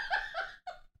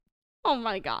 Oh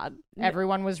my God.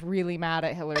 Everyone was really mad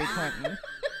at Hillary Clinton.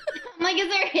 Like, is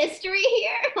there history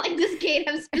here? Like, does Kate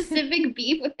have specific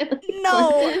beef with Hillary Clinton?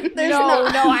 No,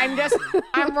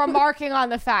 I'm remarking on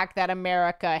the fact that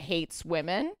America hates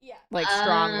women, like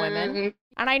strong women.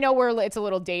 And I know it's a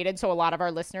little dated, so a lot of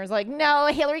our listeners are like, no,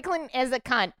 Hillary Clinton is a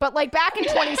cunt. But like back in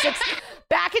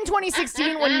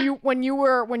 2016, when you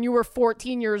were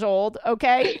 14 years old,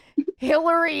 okay,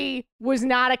 Hillary was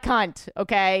not a cunt,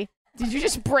 okay. Did you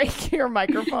just break your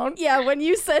microphone? Yeah, when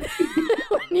you said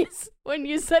when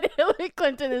you said Hillary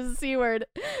Clinton is a C word,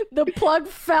 the plug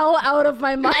fell out of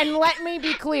my mind. And let me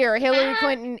be clear, Hillary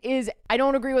Clinton I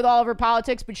don't agree with all of her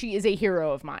politics, but she is a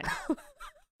hero of mine.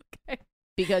 Okay.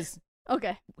 Because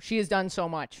she has done so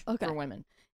much for women.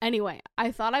 Anyway,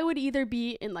 I thought I would either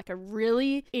be in like a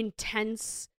really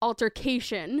intense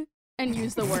altercation and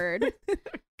use the word,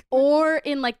 or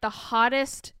in like the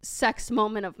hottest sex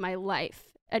moment of my life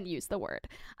and use the word.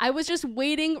 I was just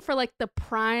waiting for like the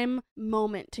prime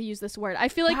moment to use this word. I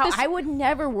feel like I would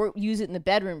never use it in the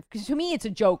bedroom because to me it's a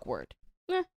joke word.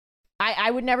 I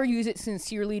would never use it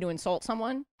sincerely to insult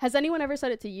someone. Has anyone ever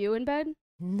said it to you in bed?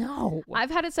 No.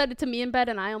 I've had it said to me in bed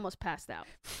and I almost passed out.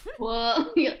 Whoa,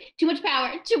 too much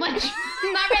power, too much.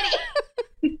 I'm not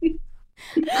ready.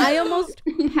 I almost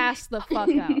passed the fuck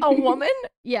out. A woman?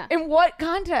 Yeah. In what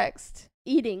context?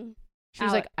 Eating. She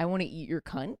was like, I want to eat your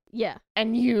cunt. Yeah.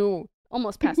 And you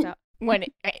almost passed out. Went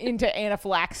into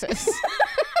anaphylaxis.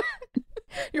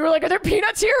 You were like, are there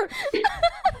peanuts here?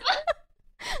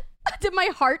 Did my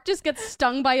heart just get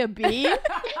stung by a bee?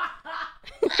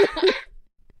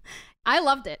 I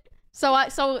loved it. So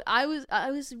I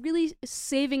was really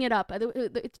saving it up.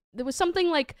 There was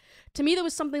something like, to me, there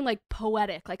was something like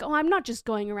poetic. Like, oh, I'm not just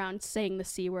going around saying the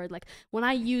C word. Like, when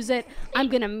I use it, I'm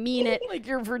going to mean it. Like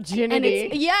your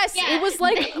virginity. And it was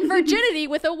like virginity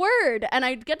with a word. And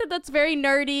I get that that's very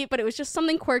nerdy, but it was just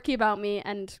something quirky about me.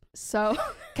 And so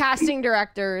casting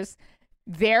directors,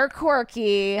 they're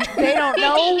quirky. They don't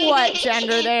know what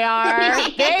gender they are.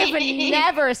 They've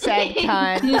never said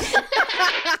cunt.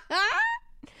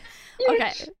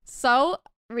 Okay, so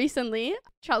recently,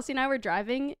 Chelsea and I were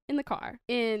driving in the car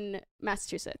in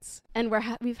Massachusetts, and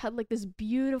we've had like this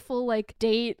beautiful like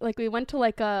date. Like we went to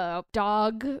like a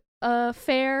dog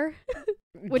fair,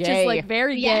 which is like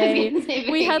very gay.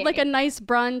 We had like a nice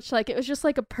brunch. Like it was just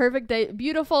like a perfect day,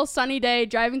 beautiful sunny day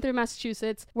driving through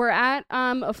Massachusetts. We're at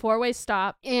a four-way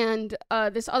stop, and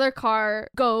this other car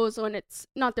goes when it's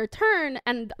not their turn,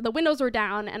 and the windows were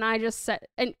down, and I just said,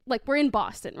 and like we're in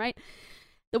Boston, right?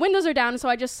 The windows are down, so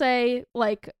I just say,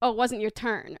 like, oh, it wasn't your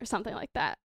turn, or something like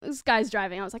that. This guy's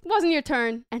driving. I was like, wasn't your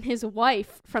turn. And his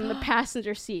wife from the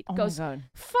passenger seat goes,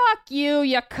 fuck you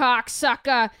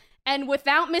cocksucker. And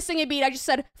without missing a beat, I just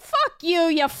said, fuck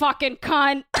you fucking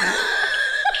cunt.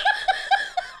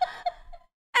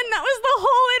 And that was the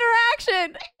whole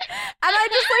interaction. And I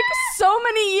just, like, so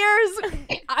many years,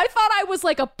 I thought I was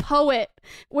like a poet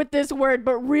with this word,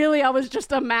 but really I was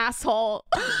just a masshole.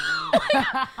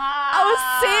 I was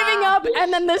saving up,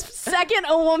 and then this second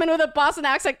a woman with a Boston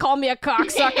accent called me a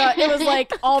cocksucker, it was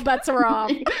like all bets were off.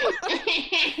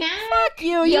 Fuck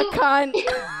you cunt.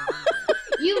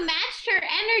 You matched her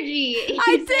energy.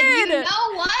 I did. You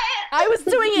know what? I was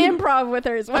doing improv with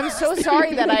her. I'm so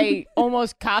sorry that I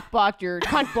almost cunt-blocked your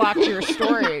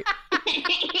story.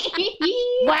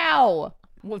 Wow.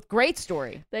 Well, great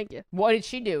story. Thank you. What did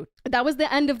she do? That was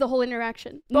the end of the whole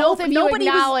interaction. Both of you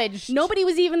acknowledged. Nobody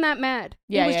was even that mad.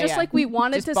 Yeah, it was just like we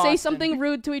wanted just to Boston. say something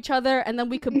rude to each other, and then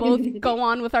we could both go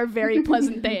on with our very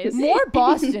pleasant days. More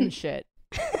Boston shit.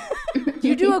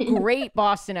 You do a great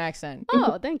Boston accent.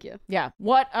 Oh, thank you. Yeah.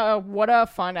 What a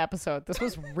fun episode. This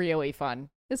was really fun.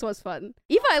 This was fun.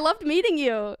 Eva, I loved meeting you.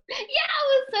 Yeah, it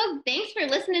was so. Thanks for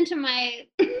listening to my.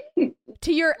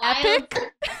 To your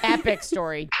epic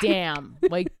story. Damn.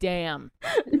 Like, damn.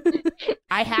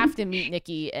 I have to meet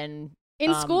Nikki and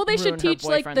in school they should teach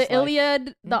like the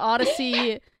Iliad, the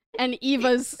Odyssey, and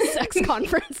Eva's sex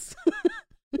conference.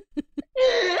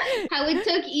 How it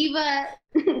took Eva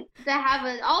to have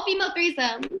an all-female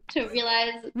threesome to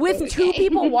realize with two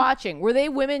people watching. Were they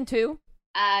women too?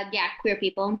 Yeah, queer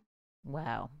people.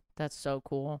 Wow, that's so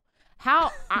cool.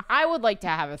 How I would like to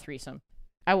have a threesome.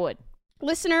 I would.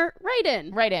 Listener, write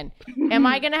in. Write in. Am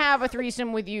I gonna have a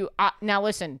threesome with you? Now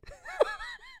listen.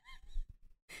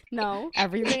 No.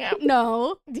 Everything.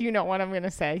 No. Do you know what I'm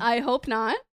gonna say? I hope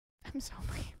not. I'm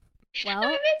sorry. Well, I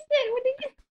missed it. What did you?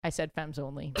 I said femmes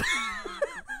only.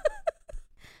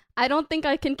 I don't think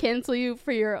I can cancel you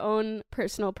for your own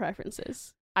personal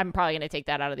preferences. I'm probably going to take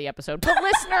that out of the episode. But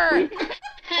listener,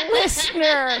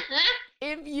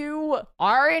 if you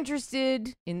are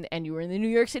interested in, and you are in the New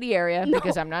York City area,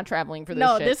 because I'm not traveling for this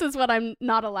shit. No, this is what I'm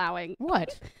not allowing.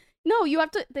 What? No, you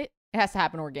have to. It has to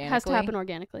happen organically. Has to happen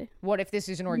organically. What if this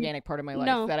is an organic part of my life?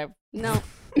 No. That I've... No.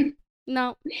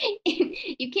 No.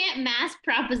 You can't mass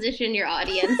proposition your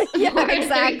audience. Yeah,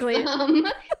 exactly.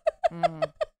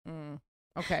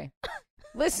 Okay.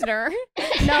 Listener.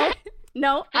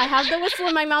 No, I have the whistle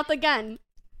in my mouth again.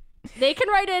 They can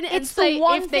write in and say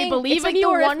if they believe in like you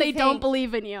or if they don't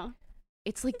believe in you.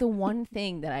 It's like the one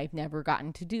thing that I've never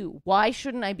gotten to do. Why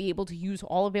shouldn't I be able to use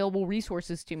all available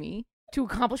resources to me to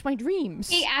accomplish my dreams?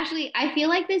 Hey, Ashley, I feel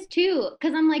like this too,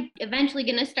 because I'm like eventually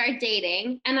going to start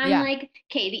dating. And I'm like,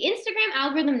 okay, the Instagram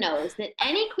algorithm knows that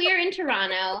any queer in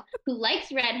Toronto who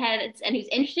likes redheads and who's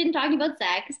interested in talking about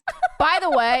sex. By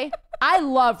the way, I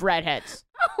love redheads.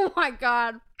 Oh my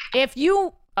God. If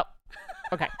you... Oh,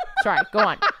 okay. Sorry. Go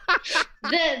on.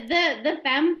 The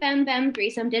femme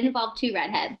threesome did involve two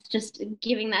redheads. Just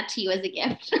giving that to you as a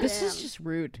gift. This is just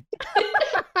rude.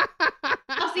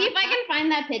 I'll see if I can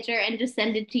find that picture and just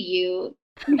send it to you.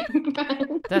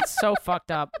 That's so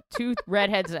fucked up. Two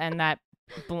redheads and that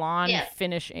blonde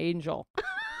Finnish angel.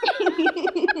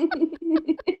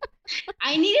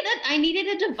 I needed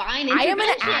a divine intervention. I am an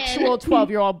actual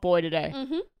 12-year-old boy today.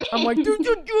 Mm-hmm. I'm like, you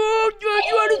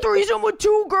had a threesome with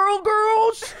two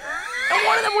girls, and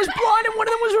one of them was blonde and one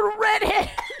of them was a redhead.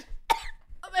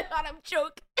 Oh my God, I'm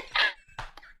choking.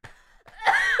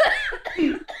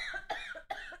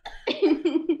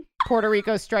 Puerto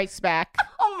Rico strikes back.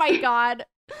 Oh my God.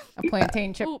 A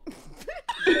plantain chip. All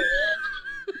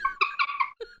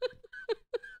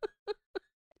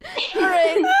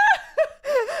right.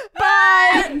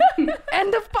 Bye.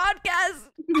 End of podcast.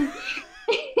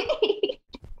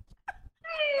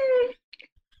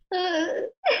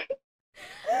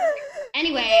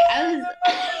 Anyway, I was.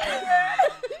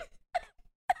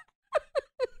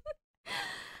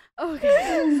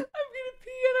 Okay. I'm gonna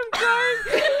pee and I'm crying.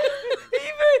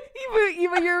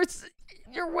 Eva,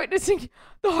 you're witnessing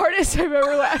the hardest I've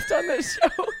ever laughed on this show.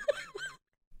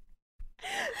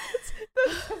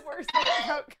 That's the worst thing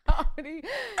about comedy.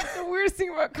 The worst thing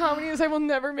about comedy is I will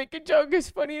never make a joke as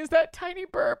funny as that tiny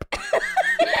burp.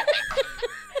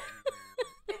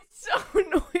 It's so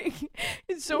annoying.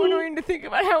 It's so annoying to think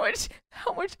about how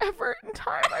much effort and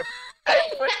time I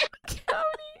put into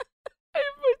comedy. I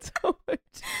put so much.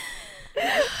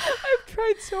 I've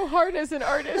tried so hard as an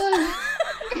artist,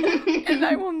 and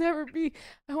I will never be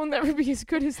as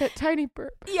good as that tiny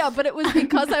burp. Yeah, but it was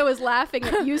because I was laughing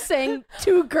at you saying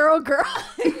two girl.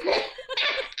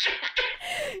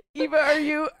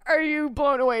 Eva, are you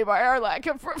blown away by our lack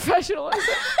of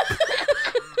professionalism?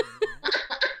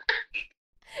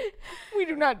 We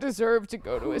do not deserve to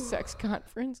go to a sex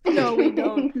conference. No, we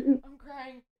don't. I'm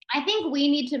crying. I think we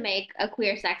need to make a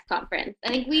queer sex conference. I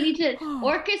think we need to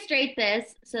orchestrate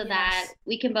this so that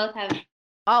we can both have.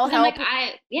 I'll help.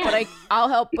 I'll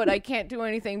help, but I can't do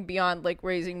anything beyond like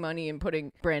raising money and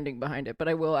putting branding behind it. But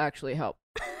I will actually help.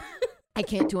 I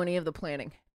can't do any of the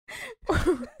planning.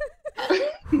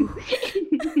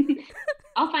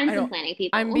 I'll find some planning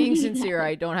people. I'm being sincere.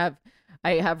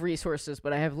 I have resources,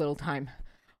 but I have little time.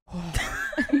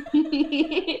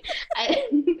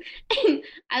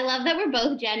 I love that we're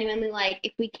both genuinely like,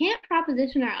 if we can't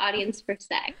proposition our audience for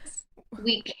sex,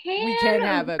 we can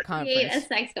have a conference. A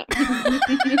sex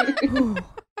conference.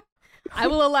 I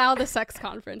will allow the sex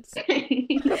conference.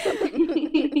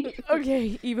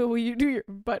 Okay, Eva, will you do your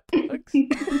butt plugs?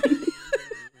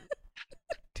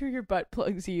 Do your butt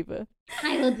plugs, Eva.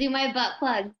 I will do my butt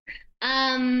plugs.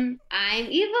 I'm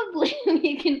Eva Bloom.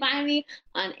 You can find me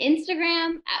on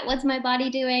Instagram at What's My Body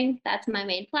Doing. That's my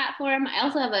main platform. I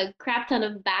also have a crap ton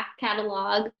of back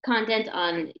catalog content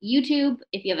on YouTube.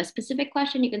 If you have a specific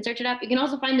question, you can search it up. You can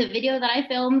also find the video that I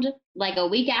filmed like a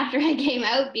week after I came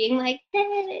out being like,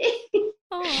 hey.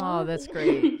 Oh, that's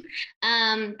great.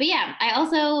 But yeah, I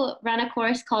also run a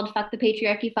course called Fuck the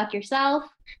Patriarchy, Fuck Yourself,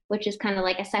 which is kind of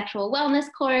like a sexual wellness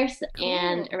course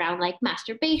and around like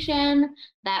masturbation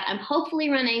that I'm hopefully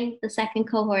running the second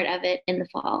cohort of it in the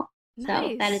fall.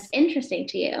 So that is interesting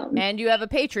to you. And you have a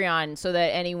Patreon so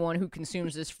that anyone who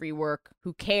consumes this free work,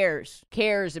 who cares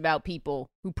about people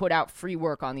who put out free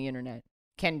work on the internet,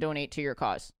 can donate to your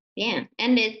cause. Yeah,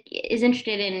 and it is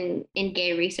interested in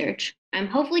gay research. I'm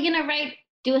hopefully going to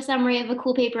do a summary of a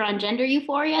cool paper on gender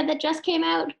euphoria that just came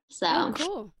out. So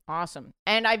cool. Awesome.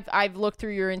 And I've looked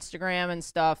through your Instagram and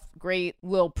stuff. Great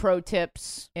little pro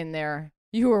tips in there.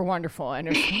 You were wonderful and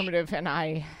informative, and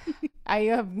I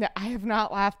have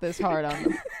not laughed this hard on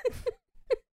them.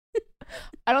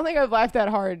 I don't think I've laughed that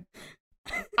hard.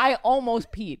 I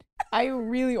almost peed. I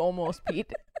really almost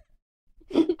peed.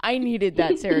 I needed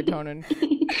that serotonin.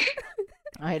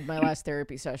 I had my last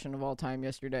therapy session of all time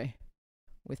yesterday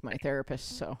with my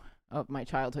therapist, my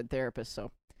childhood therapist,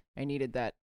 so I needed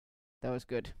that. That was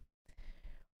good.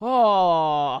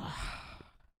 Oh,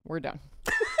 we're done.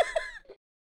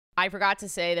 I forgot to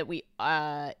say that we,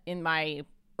 in my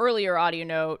earlier audio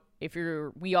note,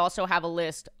 we also have a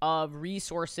list of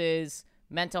resources,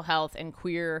 mental health and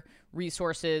queer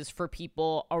resources for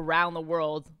people around the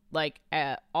world, like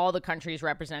all the countries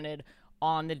represented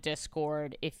on the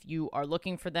Discord. If you are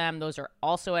looking for them, those are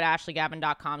also at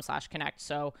ashleygavin.com/connect.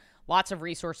 So lots of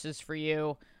resources for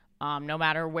you, no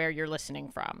matter where you're listening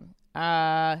from.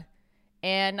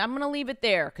 And I'm going to leave it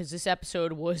there because this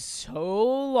episode was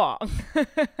so long.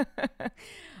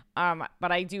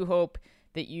 But I do hope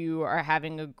that you are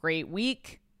having a great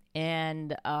week.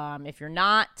 And if you're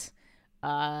not,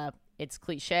 it's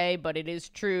cliche, but it is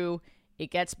true. It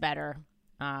gets better,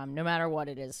 no matter what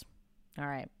it is. All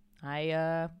right.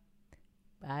 I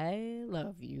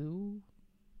love you.